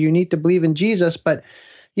 you need to believe in Jesus, but,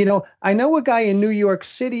 I know a guy in New York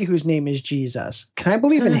City whose name is Jesus. Can I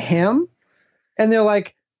believe in him? And they're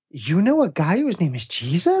like, you know a guy whose name is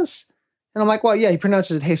Jesus? And I'm like, well, yeah, he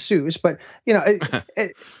pronounces it Jesus, but,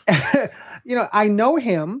 I know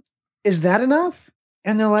him. Is that enough?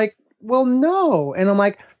 And they're like, well, no. And I'm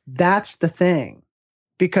like, that's the thing.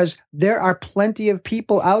 Because there are plenty of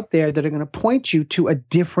people out there that are going to point you to a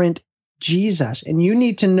different Jesus. And you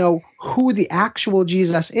need to know who the actual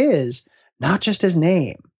Jesus is, not just his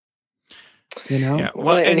name. Yeah.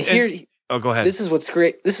 Well, and here, go ahead. This is what's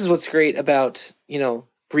great. This is what's great about,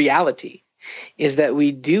 reality, is that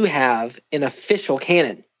we do have an official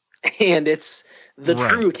canon, and it's the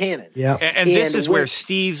true canon. Yeah. And this is where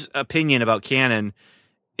Steve's opinion about canon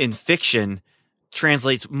in fiction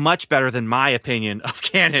translates much better than my opinion of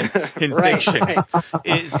canon in fiction.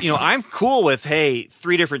 Is, I'm cool with, hey,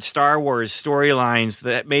 3 different Star Wars storylines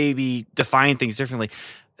that maybe define things differently.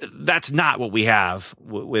 That's not what we have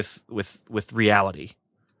with reality.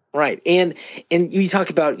 Right. And you talk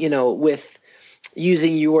about, with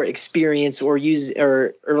using your experience or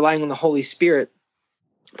relying on the Holy Spirit,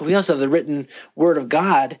 but we also have the written word of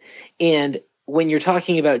God. And when you're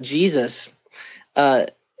talking about Jesus,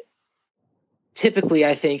 typically,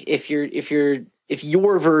 I think if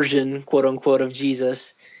your version, quote unquote, of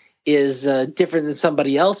Jesus is different than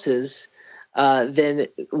somebody else's, then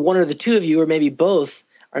one or the two of you, or maybe both,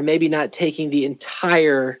 are maybe not taking the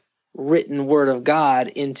entire written word of God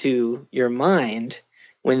into your mind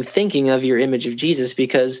when thinking of your image of Jesus,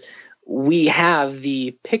 because we have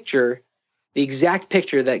the picture, the exact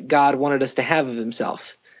picture that God wanted us to have of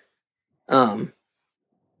himself,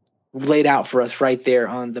 laid out for us right there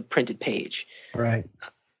on the printed page. Right.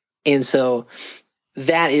 And so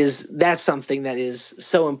that's something that is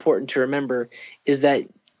so important to remember, is that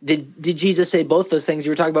did Jesus say both those things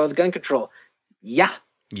you were talking about with gun control? Yeah.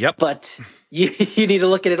 Yep. But you need to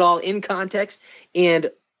look at it all in context and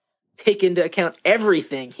take into account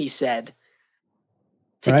everything he said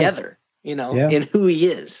together, and who he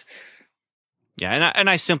is. Yeah. And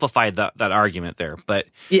I simplified that argument there, but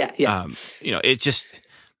it just,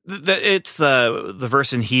 it's the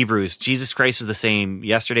verse in Hebrews, Jesus Christ is the same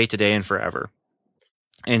yesterday, today, and forever.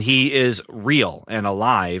 And he is real and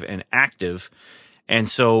alive and active. And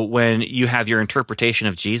so when you have your interpretation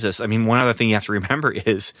of Jesus, one other thing you have to remember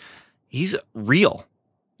is he's real.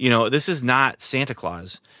 This is not Santa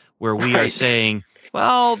Claus, where we are saying,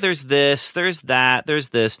 well, there's this, there's that, there's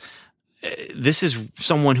this. This is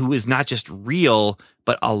someone who is not just real,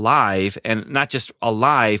 but alive, and not just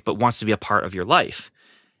alive, but wants to be a part of your life.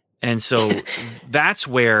 And so that's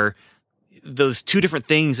where those 2 different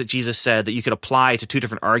things that Jesus said that you could apply to 2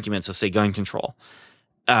 different arguments of, say, gun control.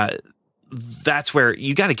 That's where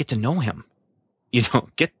you got to get to know him,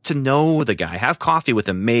 get to know the guy, have coffee with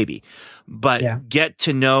him, maybe, but get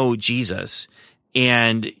to know Jesus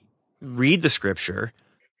and read the scripture,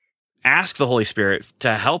 ask the Holy Spirit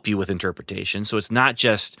to help you with interpretation. So it's not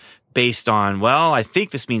just based on, well, I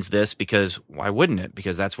think this means this because why wouldn't it?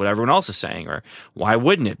 Because that's what everyone else is saying. Or why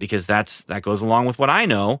wouldn't it? Because that goes along with what I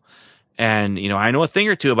know. And, I know a thing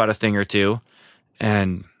or two about a thing or two.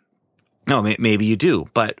 And no, maybe you do,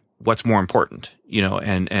 but what's more important,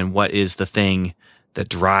 and what is the thing that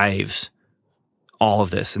drives all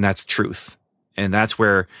of this? And that's truth. And that's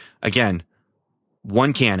where, again,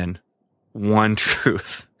 one canon, one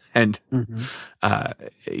truth. And,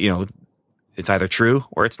 it's either true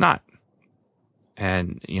or it's not.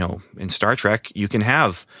 And, in Star Trek, you can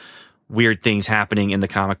have weird things happening in the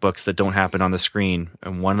comic books that don't happen on the screen.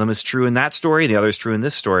 And one of them is true in that story. The other is true in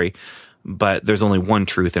this story. But there's only one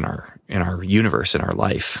truth in our universe, in our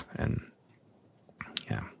life. And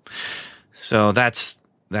yeah. So that's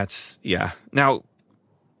yeah. Now,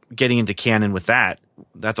 getting into canon with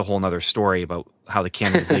that's a whole nother story about how the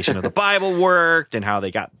canonization of the Bible worked and how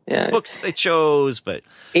they got the books that they chose.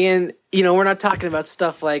 And, we're not talking about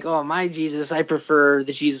stuff like, oh, my Jesus, I prefer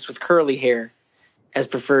the Jesus with curly hair as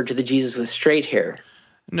preferred to the Jesus with straight hair.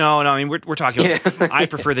 No. I mean, we're talking about, I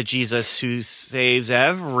prefer the Jesus who saves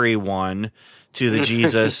everyone to the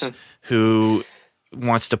Jesus who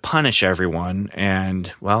wants to punish everyone.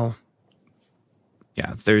 And, well,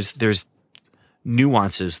 yeah, there's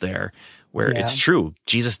nuances there where it's true.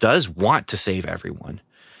 Jesus does want to save everyone.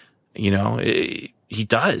 He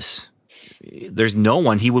does. There's no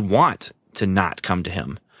one he would want to not come to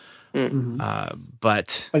him.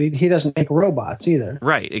 But he doesn't make robots either.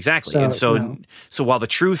 Right, exactly. So while the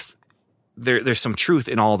truth, there's some truth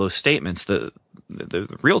in all those statements, the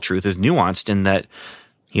real truth is nuanced in that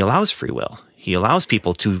he allows free will. He allows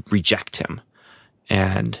people to reject him.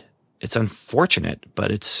 And it's unfortunate,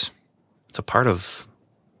 but it's a part of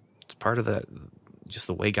just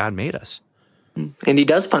the way God made us. And he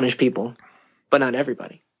does punish people, but not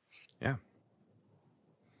everybody. Yeah.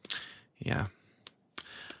 Yeah.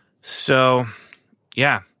 So,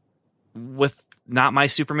 yeah, with Not My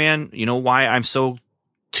Superman, you know why I'm so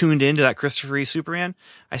tuned into that Christopher Reeve Superman?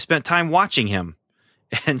 I spent time watching him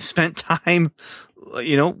and spent time,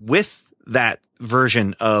 with that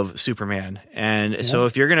version of Superman. And so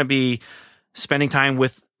if you're going to be spending time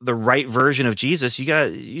with the right version of Jesus,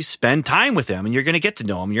 you spend time with him and you're going to get to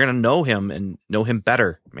know him. You're going to know him and know him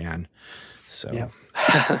better, man. So.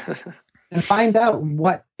 And find out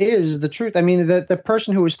what is the truth. I mean, the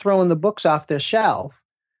person who was throwing the books off their shelf,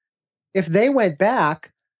 if they went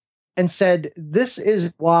back and said, this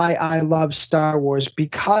is why I love Star Wars,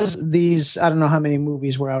 because these, I don't know how many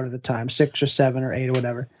movies were out at the time, 6 or 7 or 8 or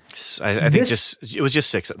whatever. I think it was just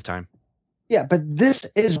 6 at the time. Yeah, but this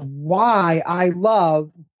is why I love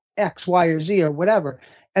X, Y, or Z or whatever.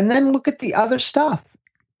 And then look at the other stuff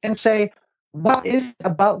and say, what is it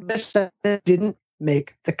about this that didn't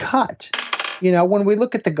make the cut? When we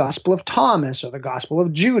look at the Gospel of Thomas or the Gospel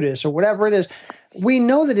of Judas or whatever it is, we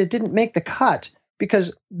know that it didn't make the cut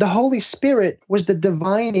because the Holy Spirit was the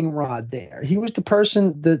divining rod there. He was the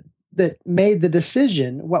person that made the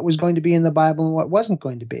decision what was going to be in the Bible and what wasn't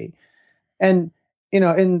going to be. And,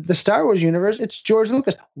 in the Star Wars universe, it's George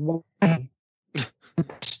Lucas. Why?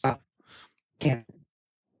 And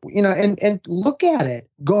look at it.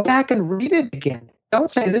 Go back and read it again. Don't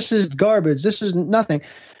say this is garbage. This is nothing.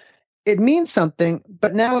 It means something,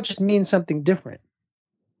 but now it just means something different.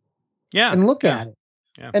 Yeah. And look at it.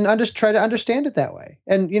 Yeah. And try to understand it that way.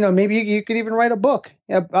 And, maybe you could even write a book,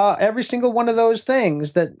 every single one of those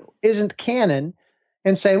things that isn't canon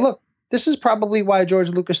and say, look, this is probably why George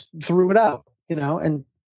Lucas threw it out, and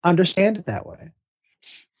understand it that way.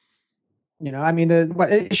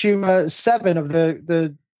 Issue 7 of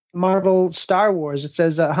the Marvel Star Wars, it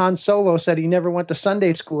says Han Solo said he never went to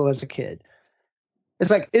Sunday school as a kid. It's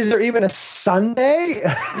like, is there even a Sunday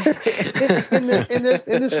in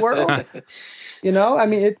this world?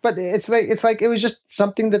 But it's like it was just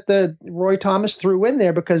something that the Roy Thomas threw in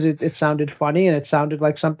there because it sounded funny and it sounded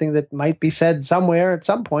like something that might be said somewhere at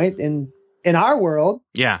some point in our world.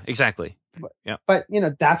 Yeah, exactly. But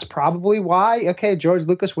that's probably why. Okay, George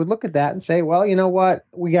Lucas would look at that and say, well, you know what,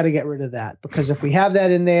 we got to get rid of that because if we have that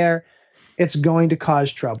in there, it's going to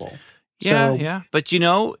cause trouble. Yeah. But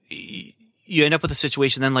you end up with a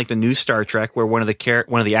situation then like the new Star Trek where one of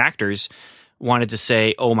the actors wanted to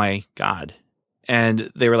say, "Oh my God,"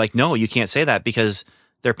 and they were like, "No, you can't say that because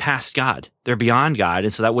they're past God, they're beyond God,"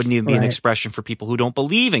 and so that wouldn't even be an expression for people who don't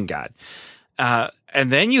believe in God.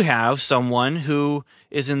 And then you have someone who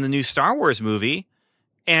is in the new Star Wars movie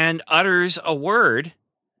and utters a word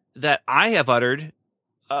that I have uttered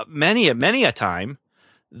many a time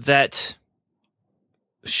that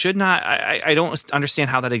should not. I don't understand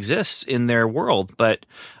how that exists in their world. But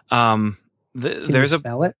there's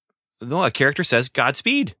a character says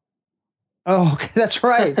Godspeed. Oh, okay. That's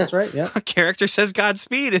right. That's right. Yeah. A character says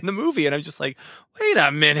Godspeed in the movie, and I'm just like, wait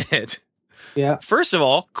a minute. Yeah. First of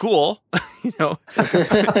all, cool.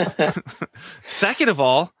 Second of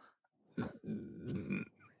all,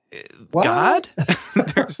 What? God.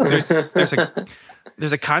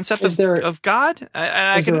 there's a concept of God. Is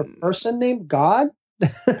there a person named God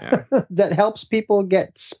that helps people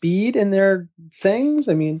get speed in their things?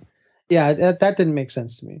 I mean, yeah, that didn't make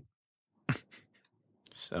sense to me.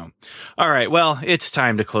 So, all right. Well, it's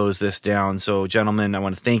time to close this down. So, gentlemen, I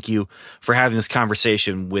want to thank you for having this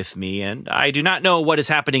conversation with me. And I do not know what is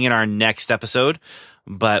happening in our next episode,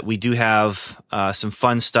 but we do have some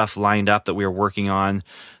fun stuff lined up that we are working on.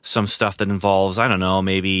 Some stuff that involves, I don't know,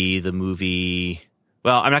 maybe the movie.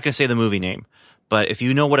 Well, I'm not going to say the movie name, but if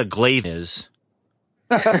you know what a glaive is,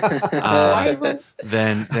 then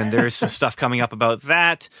there's some stuff coming up about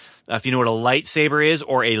that. If you know what a lightsaber is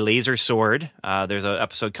or a laser sword, there's an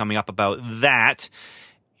episode coming up about that.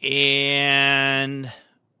 And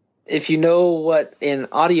if you know what an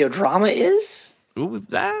audio drama is,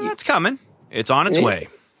 that's coming. It's on its way.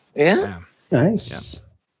 Yeah. Nice. Yeah.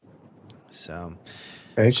 So,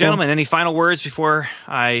 very cool. Gentlemen, any final words before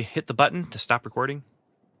I hit the button to stop recording?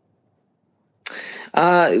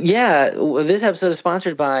 This episode is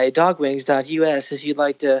sponsored by dogwings.us. If you'd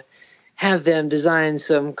like to have them design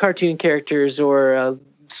some cartoon characters or a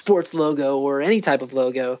sports logo or any type of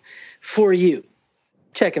logo for you,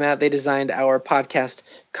 check them out. They designed our podcast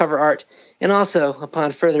cover art. And also,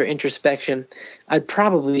 upon further introspection, I'd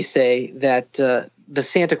probably say that the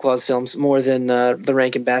Santa Claus films, more than the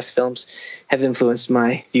Rankin Bass films, have influenced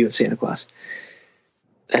my view of Santa Claus.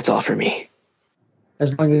 That's all for me.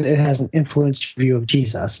 As long as it has an influenced view of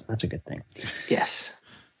Jesus, that's a good thing. Yes.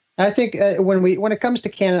 I think when it comes to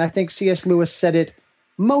canon, I think C.S. Lewis said it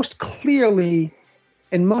most clearly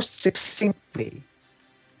and most succinctly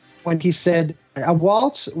when he said, "A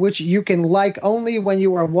waltz which you can like only when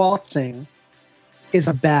you are waltzing is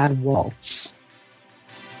a bad waltz."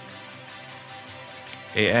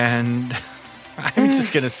 And I'm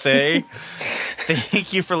just going to say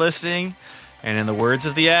thank you for listening. And in the words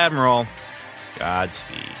of the Admiral,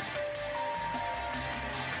 Godspeed.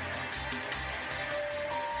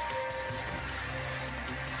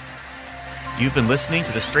 You've been listening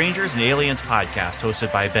to the Strangers and Aliens podcast,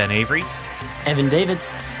 hosted by Ben Avery, Evan David,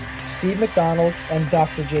 Steve McDonald, and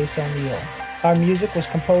Dr. Jason O'Neill. Our music was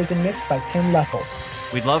composed and mixed by Tim Leffel.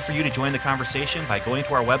 We'd love for you to join the conversation by going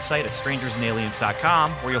to our website at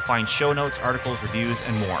strangersandaliens.com, where you'll find show notes, articles, reviews,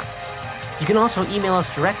 and more. You can also email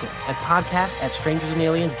us directly at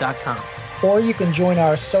podcast@strangersandaliens.com. Or you can join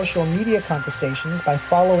our social media conversations by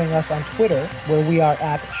following us on Twitter, where we are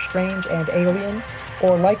at Strange and Alien,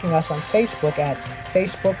 or liking us on Facebook at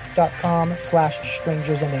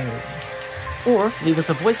facebook.com/strangersandaliens. Or leave us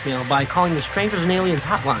a voicemail by calling the Strangers and Aliens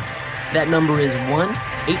hotline. That number is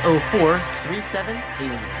 1-804-37-ALIEN.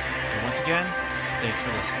 And once again, thanks for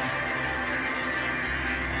listening.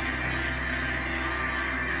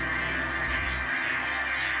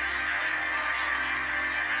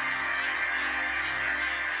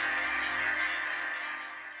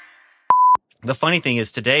 The funny thing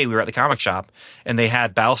is, today we were at the comic shop and they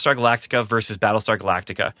had Battlestar Galactica versus Battlestar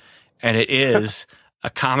Galactica. And it is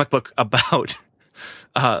a comic book about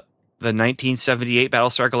the 1978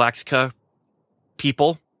 Battlestar Galactica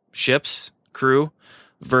people, ships, crew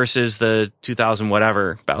versus the 2000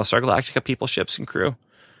 whatever Battlestar Galactica people, ships, and crew.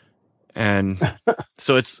 And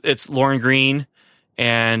so it's Lauren Green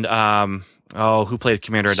and who played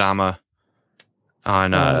Commander Adama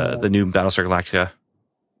on the new Battlestar Galactica?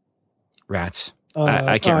 Rats.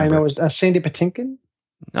 I can't remember. I know it was Sandy Patinkin.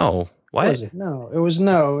 No, what? Was it? No, it was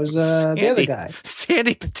the other guy.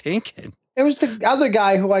 Sandy Patinkin. It was the other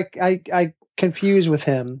guy who I confused with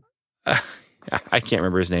him. I can't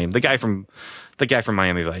remember his name. The guy from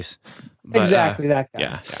Miami Vice. But, exactly that guy.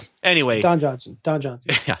 Yeah. Anyway, Don Johnson.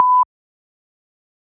 Yeah.